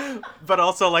sorry, but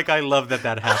also like I love that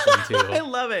happened too. I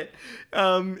love it.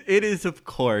 It is, of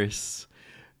course,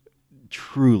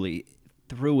 truly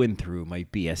through and through my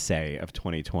BSA of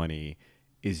 2020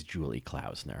 is Julie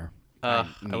Klausner. I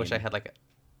wish I had like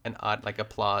an odd like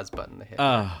applause button to hit.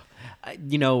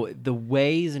 The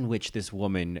ways in which this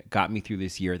woman got me through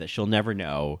this year that she'll never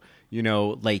know.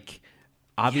 Like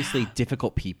obviously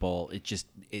difficult people.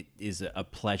 It is a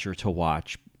pleasure to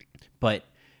watch, but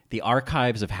the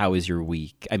archives of How Is Your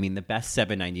Week? I mean, the best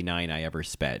 $7.99 I ever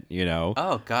spent.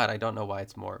 Oh God, I don't know why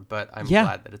it's more, but I'm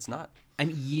glad that it's not.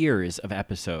 And years of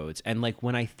episodes. And like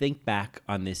when I think back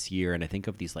on this year and I think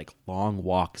of these like long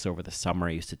walks over the summer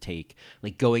I used to take,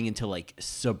 like going into like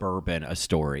suburban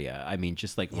Astoria. I mean,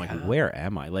 just like, like where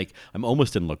am I? Like I'm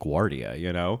almost in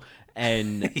LaGuardia,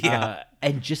 And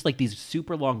and just like these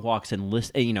super long walks and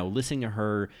listening to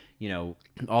her,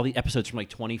 all the episodes from like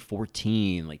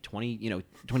 2014, like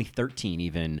 2013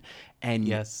 even.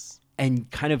 And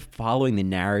and kind of following the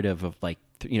narrative of like,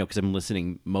 because I'm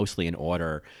listening mostly in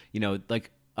order, like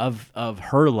of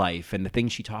her life and the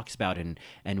things she talks about,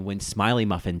 and when Smiley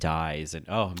Muffin dies, and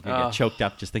I'm gonna get choked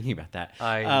up just thinking about that.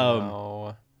 I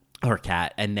know. Her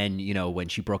cat, and then when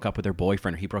she broke up with her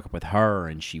boyfriend, or he broke up with her,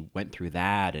 and she went through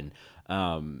that, and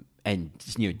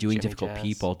doing Jimmy difficult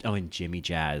people. Oh, and Jimmy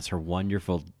Jazz, her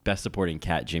wonderful best supporting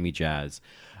cat, Jimmy Jazz.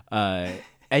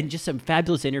 and just some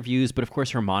fabulous interviews. But of course,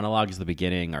 her monologues at the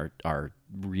beginning are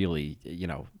really,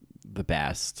 the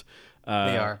best.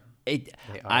 They are.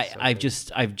 I've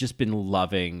just been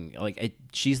loving, like,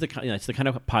 she's the kind, it's the kind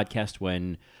of podcast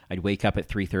when I'd wake up at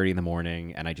 3:30 in the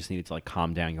morning and I just needed to like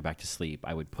calm down and go back to sleep.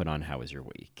 I would put on How Was Your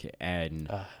Week?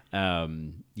 And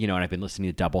and I've been listening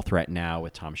to Double Threat now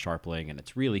with Tom Sharpling, and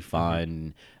it's really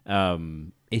fun.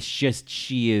 It's just,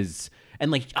 she is,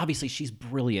 and like obviously she's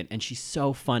brilliant and she's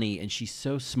so funny and she's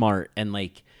so smart, and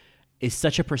like is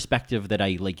such a perspective that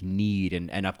I like need,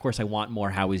 and of course I want more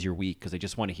How Was Your Week, because I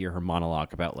just want to hear her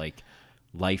monologue about like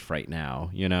life right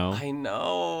now, I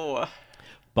know.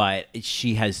 But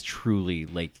she has truly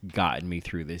like gotten me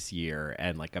through this year,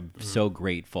 and like I'm so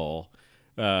grateful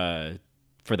for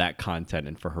that content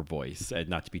and for her voice, and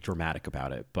not to be dramatic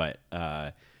about it, but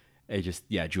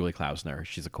Julie Klausner,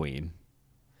 she's a queen.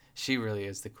 She really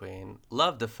is the queen.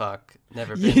 Love to fuck,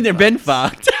 never been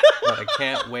fucked. But I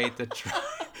can't wait to try.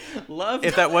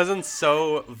 If that wasn't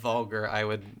so vulgar, I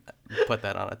would put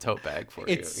that on a tote bag for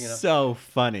you. It's so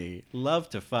funny. Love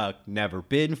to fuck, never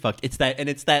been fucked. It's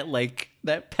that like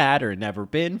that pattern, never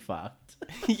been fucked.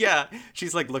 Yeah,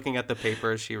 she's like looking at the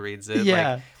paper as she reads it.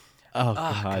 Yeah. Like, oh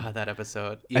God, that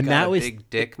episode. And that was big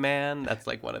dick man. That's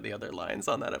like one of the other lines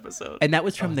on that episode. And that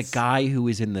was from the guy who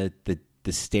was in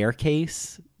the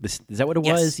staircase. Is that what it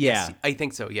was? Yeah, yes, I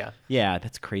think so. Yeah. Yeah,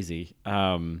 that's crazy.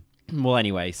 Well,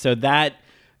 anyway, so that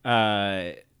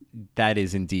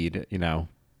is indeed,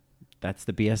 that's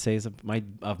the BSAs of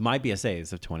my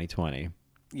BSAs of 2020.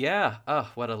 Yeah. Oh,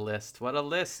 what a list! What a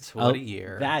list! What a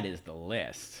year! That is the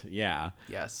list. Yeah.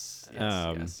 Yes.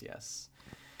 Yes.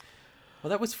 Well,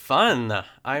 that was fun.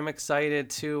 I'm excited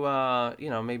to,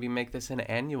 maybe make this an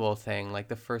annual thing, like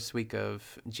the first week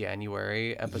of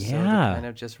January episode. Yeah. To kind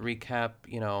of just recap,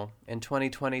 in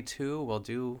 2022, we'll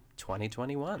do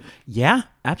 2021. Yeah,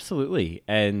 absolutely.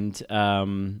 And,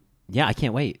 I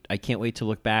can't wait. I can't wait to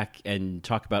look back and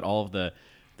talk about all of the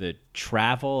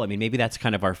travel. I mean, maybe that's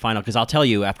kind of our final, because I'll tell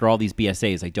you, after all these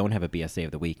BSAs, I don't have a BSA of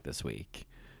the week this week.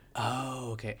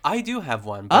 Oh, okay. I do have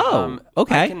one. But,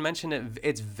 okay. I can mention it.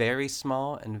 It's very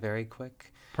small and very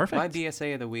quick. Perfect. My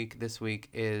BSA of the week this week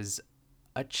is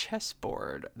a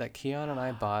chessboard that Keon and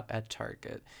I bought at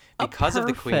Target. Because of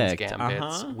the Queen's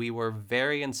Gambits, we were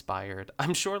very inspired.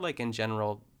 I'm sure, like, in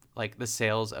general, like, the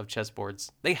sales of chessboards,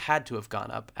 they had to have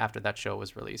gone up after that show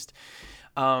was released.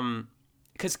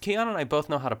 Because Keon and I both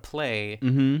know how to play,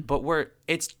 but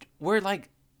we're like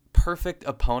perfect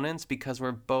opponents because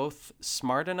we're both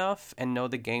smart enough and know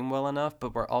the game well enough,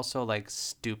 but we're also like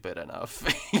stupid enough.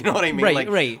 You know what I mean?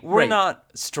 Right. We're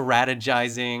not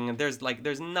strategizing.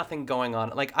 There's nothing going on.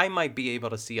 Like, I might be able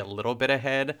to see a little bit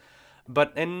ahead,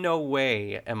 but in no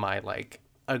way am I like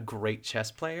a great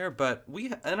chess player. But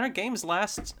our games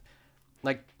last,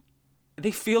 like,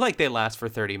 they feel like they last for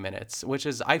 30 minutes, which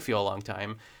is, I feel, a long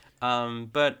time.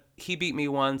 But he beat me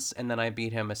once, and then I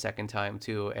beat him a second time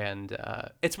too, and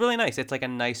it's really nice. It's like a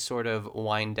nice sort of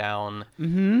wind down,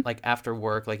 like after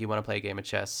work, like you want to play a game of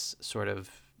chess sort of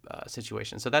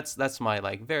situation. So that's my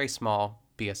like very small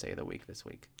BSA of the week this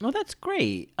week. Oh, that's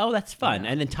great. Oh, that's fun,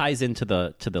 and it ties into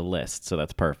the list, so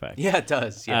that's perfect. Yeah, it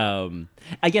does. Yeah.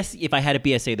 I guess if I had a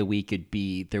BSA of the week, it'd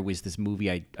be, there was this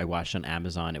movie I watched on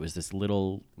Amazon. It was this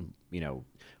little,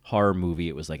 horror movie.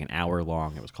 It was like an hour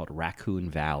long. It was called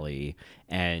Raccoon Valley,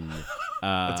 and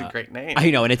that's a great name. I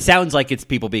know, and it sounds like it's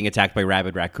people being attacked by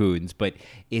rabid raccoons, but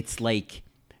it's like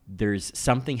there's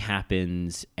something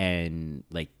happens, and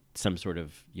like some sort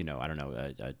of I don't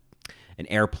know, an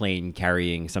airplane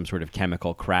carrying some sort of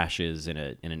chemical crashes in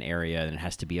an area, and it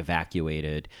has to be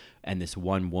evacuated, and this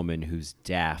one woman who's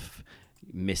deaf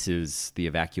misses the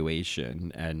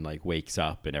evacuation and like wakes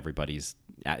up and everybody's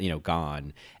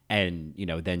gone, and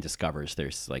then discovers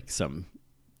there's like some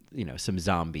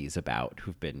zombies about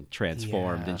who've been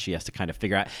transformed, and she has to kind of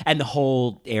figure out, and the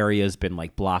whole area's been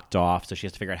like blocked off, so she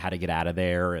has to figure out how to get out of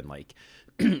there, and like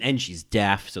and she's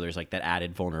deaf, so there's like that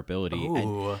added vulnerability.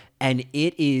 And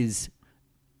it is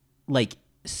like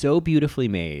so beautifully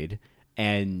made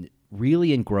and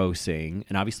really engrossing,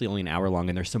 and obviously only an hour long,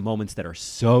 and there's some moments that are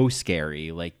so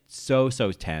scary, like so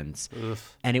tense.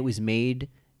 Oof. And it was made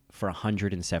for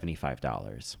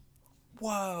 $175.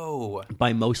 Whoa.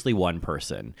 By mostly one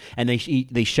person, and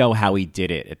they show how he did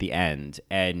it at the end,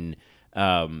 and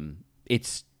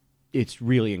it's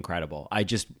really incredible. I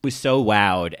just was so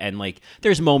wowed, and like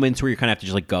there's moments where you kind of have to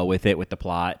just like go with it with the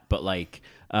plot, but like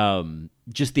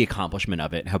just the accomplishment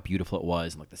of it, how beautiful it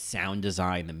was, and like the sound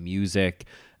design, the music,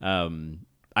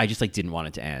 I just like didn't want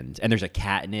it to end. And there's a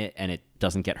cat in it, and it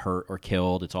doesn't get hurt or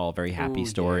killed. It's all a very happy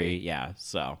story. Yeah.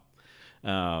 So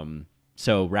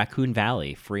So Raccoon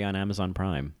Valley, free on Amazon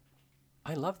Prime.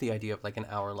 I love the idea of like an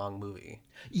hour-long movie.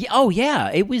 Yeah. Oh, yeah.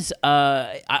 It was.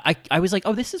 I was like,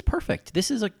 oh, this is perfect.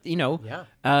 This is Yeah.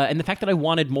 And the fact that I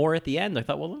wanted more at the end, I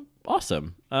thought, well,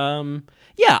 awesome.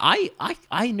 Yeah.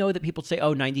 I know that people say,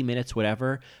 oh, 90 minutes,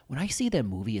 whatever. When I see the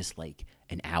movie is like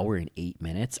an hour and 8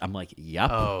 minutes, I'm like,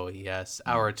 yep. Oh yes,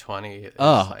 hour 20. Is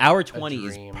like hour a 20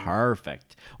 is dream.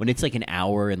 perfect. When it's like an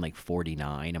hour and like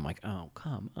 49, I'm like, oh,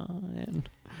 come on.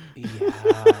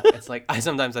 Yeah, it's like I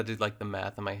do like the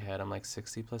math in my head. I'm like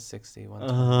 60 plus 60,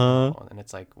 and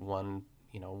it's like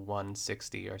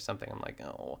 160 or something. I'm like,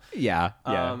 oh, yeah.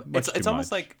 It's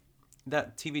almost like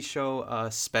that TV show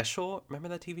Special. Remember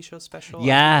that TV show Special?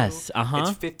 Yes.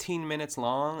 It's 15 minutes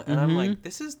long, and I'm like,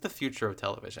 this is the future of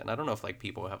television. I don't know if like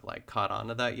people have like caught on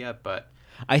to that yet, but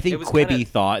I think Quibi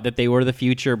thought that they were the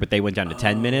future, but they went down to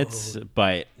 10 minutes.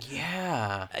 But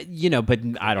yeah, but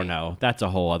I don't know. That's a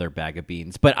whole other bag of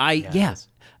beans. But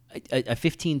a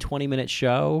 15, 20 minute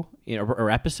show,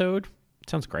 or episode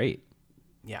sounds great.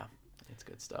 Yeah, it's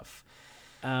good stuff.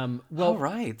 Well, all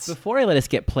right. Before I let us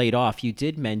get played off, you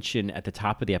did mention at the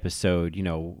top of the episode,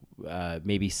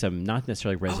 maybe some not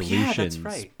necessarily resolutions, that's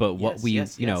right. but what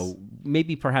Yes, we,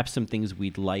 maybe perhaps some things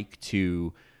we'd like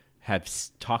to have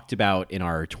talked about in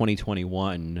our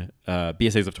 2021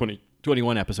 BSAs of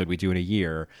 2021 episode we do in a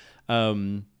year.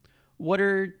 What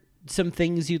are some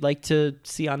things you'd like to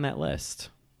see on that list?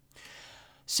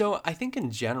 So I think in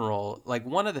general, like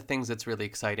one of the things that's really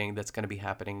exciting that's going to be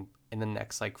happening in the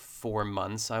next like 4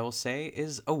 months, I will say,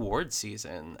 is award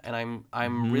season. And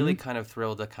I'm really kind of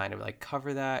thrilled to kind of like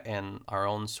cover that in our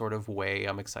own sort of way.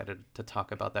 I'm excited to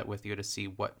talk about that with you to see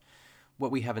what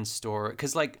we have in store.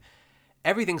 Because like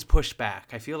everything's pushed back.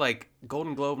 I feel like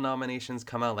Golden Globe nominations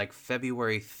come out like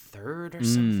February 3rd or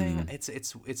something.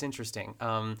 It's interesting.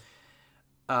 And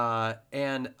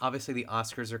obviously the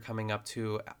Oscars are coming up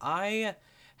too. I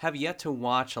have yet to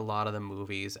watch a lot of the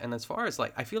movies, and as far as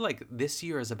like, I feel like this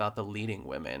year is about the leading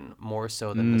women more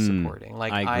so than the supporting.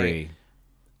 Like I agree.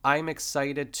 I'm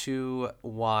excited to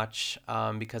watch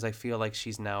because I feel like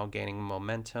she's now gaining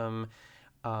momentum.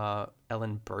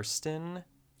 Ellen Burstyn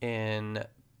in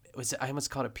I almost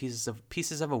called it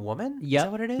Pieces of a Woman. Yeah. Is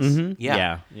that what it is? Mm-hmm.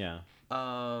 Yeah.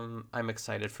 I'm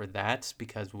excited for that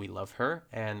because we love her,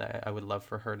 and I would love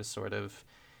for her to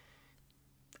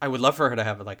I would love for her to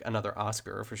have like another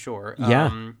Oscar for sure.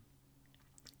 Yeah.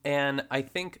 And I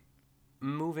think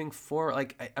moving forward,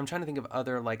 like I'm trying to think of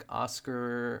other like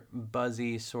Oscar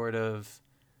buzzy sort of.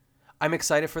 I'm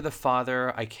excited for The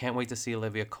Father. I can't wait to see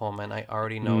Olivia Colman. I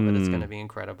already know that it's going to be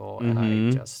incredible, and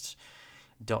I just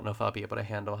don't know if I'll be able to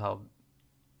handle how.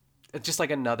 It's just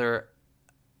like another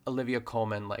Olivia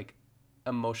Colman like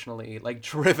emotionally like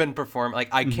driven perform. Like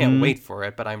I can't wait for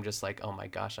it, but I'm just like, oh my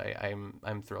gosh,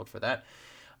 I'm thrilled for that.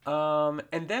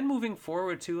 And then moving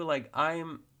forward too, like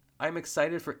I'm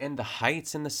excited for In the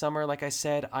Heights in the summer. Like I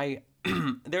said,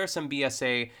 there are some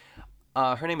BSA.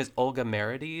 Her name is Olga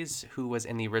Merediz, who was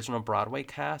in the original Broadway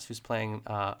cast, who's playing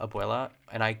Abuela,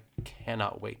 and I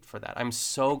cannot wait for that. I'm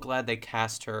so glad they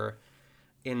cast her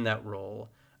in that role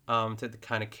to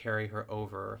kind of carry her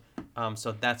over.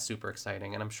 So that's super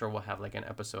exciting, and I'm sure we'll have like an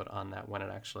episode on that when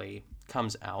it actually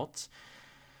comes out.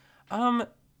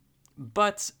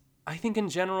 But I think in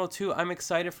general too, I'm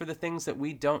excited for the things that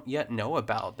we don't yet know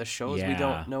about, the shows we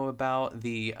don't know about,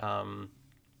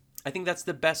 I think that's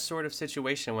the best sort of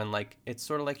situation when like it's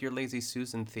sort of like your Lazy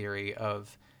Susan theory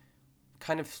of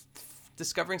kind of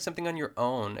discovering something on your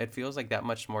own. It feels like that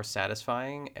much more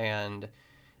satisfying, and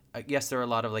yes, there are a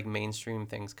lot of like mainstream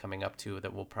things coming up too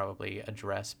that we'll probably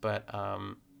address, but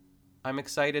I'm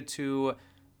excited to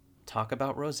talk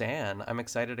about Roseanne. I'm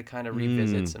excited to kind of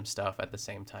revisit some stuff at the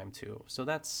same time too. So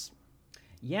that's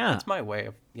my way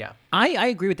of I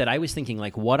agree with that. I was thinking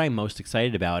like what I'm most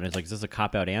excited about, and it's like, this is a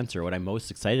cop-out answer. What I'm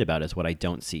most excited about is what I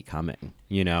don't see coming,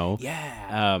 because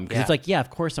it's like,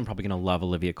 of course I'm probably going to love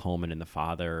Olivia Colman in The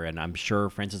Father, and I'm sure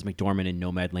Frances McDormand in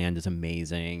Nomadland is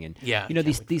amazing, and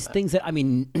these things that, I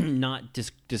mean, not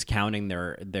discounting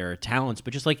their talents,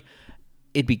 but just like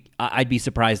I'd be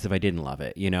surprised if I didn't love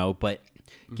it, but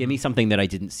give me something that I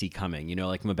didn't see coming,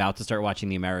 like I'm about to start watching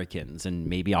The Americans, and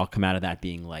maybe I'll come out of that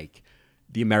being like,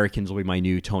 The Americans will be my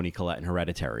new Toni Collette in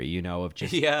Hereditary, of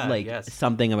just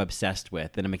something I'm obsessed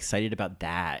with, and I'm excited about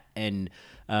that. And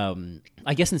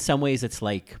I guess in some ways it's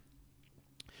like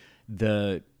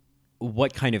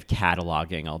what kind of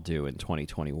cataloging I'll do in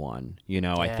 2021.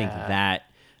 I think that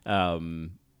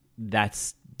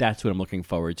that's what I'm looking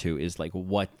forward to, is like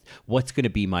what's going to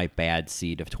be my bad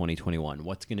seed of 2021?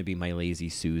 What's going to be my Lazy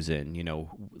Susan?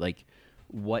 Like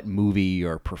what movie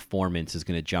or performance is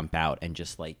going to jump out and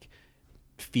just like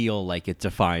feel like it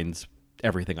defines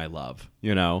everything I love,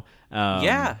 you know?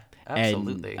 Yeah,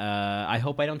 absolutely. And, I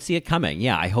hope I don't see it coming.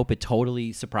 Yeah, I hope it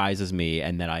totally surprises me,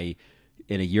 and that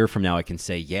in a year from now, I can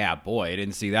say, yeah, boy, I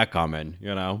didn't see that coming,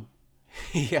 you know?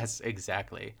 Yes,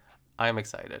 exactly. I'm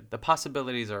excited. The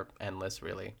possibilities are endless,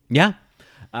 really. Yeah.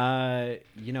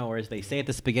 You know, or as they say at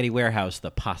the Spaghetti Warehouse,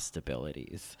 the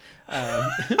possibilities.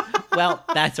 Well,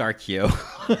 that's our cue.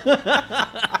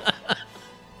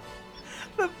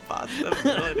 The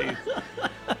possibilities.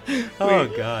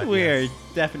 Oh, God. We are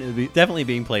definitely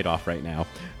being played off right now.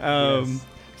 Yes.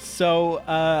 So,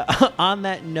 on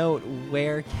that note,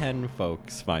 where can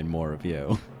folks find more of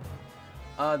you?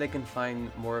 They can find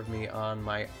more of me on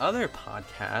my other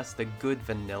podcast, The Good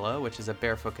Vanilla, which is a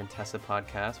Barefoot Contessa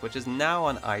podcast, which is now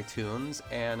on iTunes.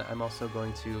 And I'm also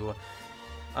going to,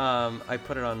 I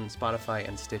put it on Spotify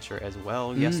and Stitcher as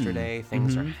well yesterday.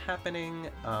 Things are happening.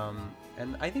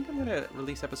 And I think I'm going to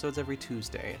release episodes every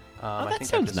Tuesday. I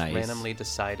think I've just randomly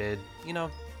decided, you know,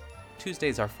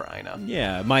 Tuesdays are for Ina.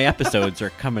 Yeah, my episodes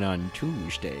are coming on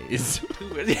Tuesdays.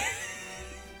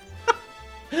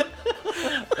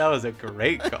 That was a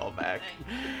great callback.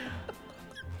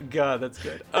 God, that's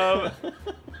good.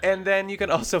 And then you can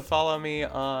also follow me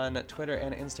on Twitter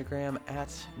and Instagram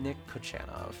at Nick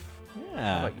Kochanov.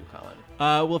 Yeah. How about you, Colin?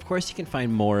 Well, of course, you can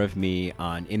find more of me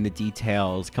on In the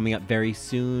Details. Coming up very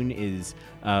soon is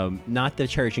not the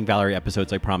Cherishing Valerie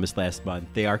episodes I promised last month.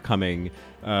 They are coming.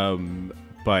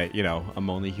 But, you know, I'm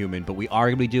only human. But we are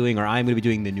going to be doing, or I'm going to be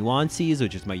doing, the Nuances,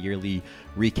 which is my yearly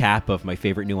recap of my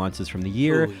favorite nuances from the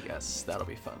year. Oh, yes, that'll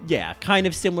be fun. Yeah, kind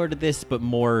of similar to this, but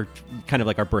more kind of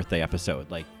like our birthday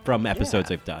episode, like from episodes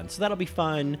I've done. So that'll be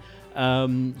fun. You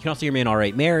can also hear me on All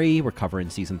Right Mary. We're covering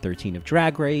season 13 of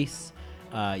Drag Race.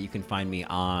 You can find me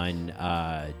on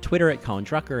Twitter at Colin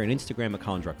Drucker and Instagram at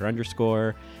Colin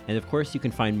Drucker_. And of course, you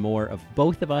can find more of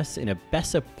both of us in a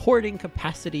best supporting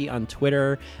capacity on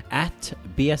Twitter at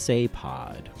BSA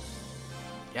Pod.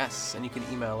 Yes, and you can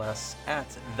email us at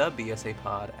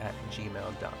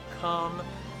thebsapod@gmail.com.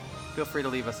 Feel free to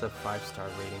leave us a 5-star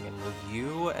rating and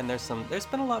review. And there's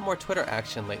been a lot more Twitter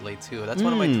action lately too. That's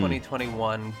one of my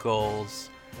 2021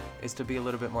 goals, is to be a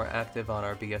little bit more active on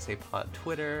our BSA Pod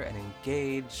Twitter and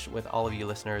engage with all of you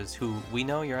listeners who we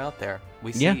know you're out there.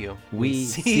 We see you. We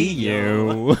see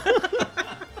you.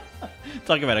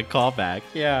 Talk about a callback.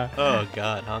 Yeah. Oh,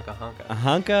 God. Honka, honka.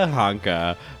 Honka,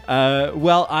 honka.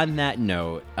 Well, on that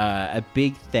note, a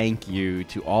big thank you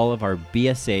to all of our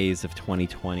BSAs of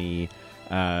 2020,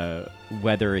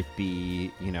 whether it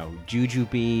be, you know,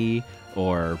 Jujubee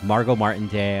or Margot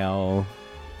Martindale.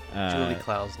 Julie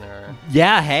Klausner.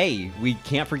 Yeah, hey, we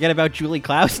can't forget about Julie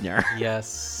Klausner.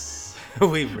 Yes.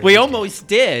 We almost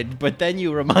did, but then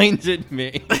you reminded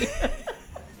me.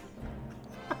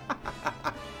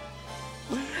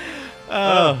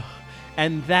 Oh,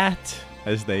 and that,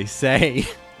 as they say,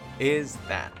 is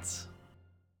that.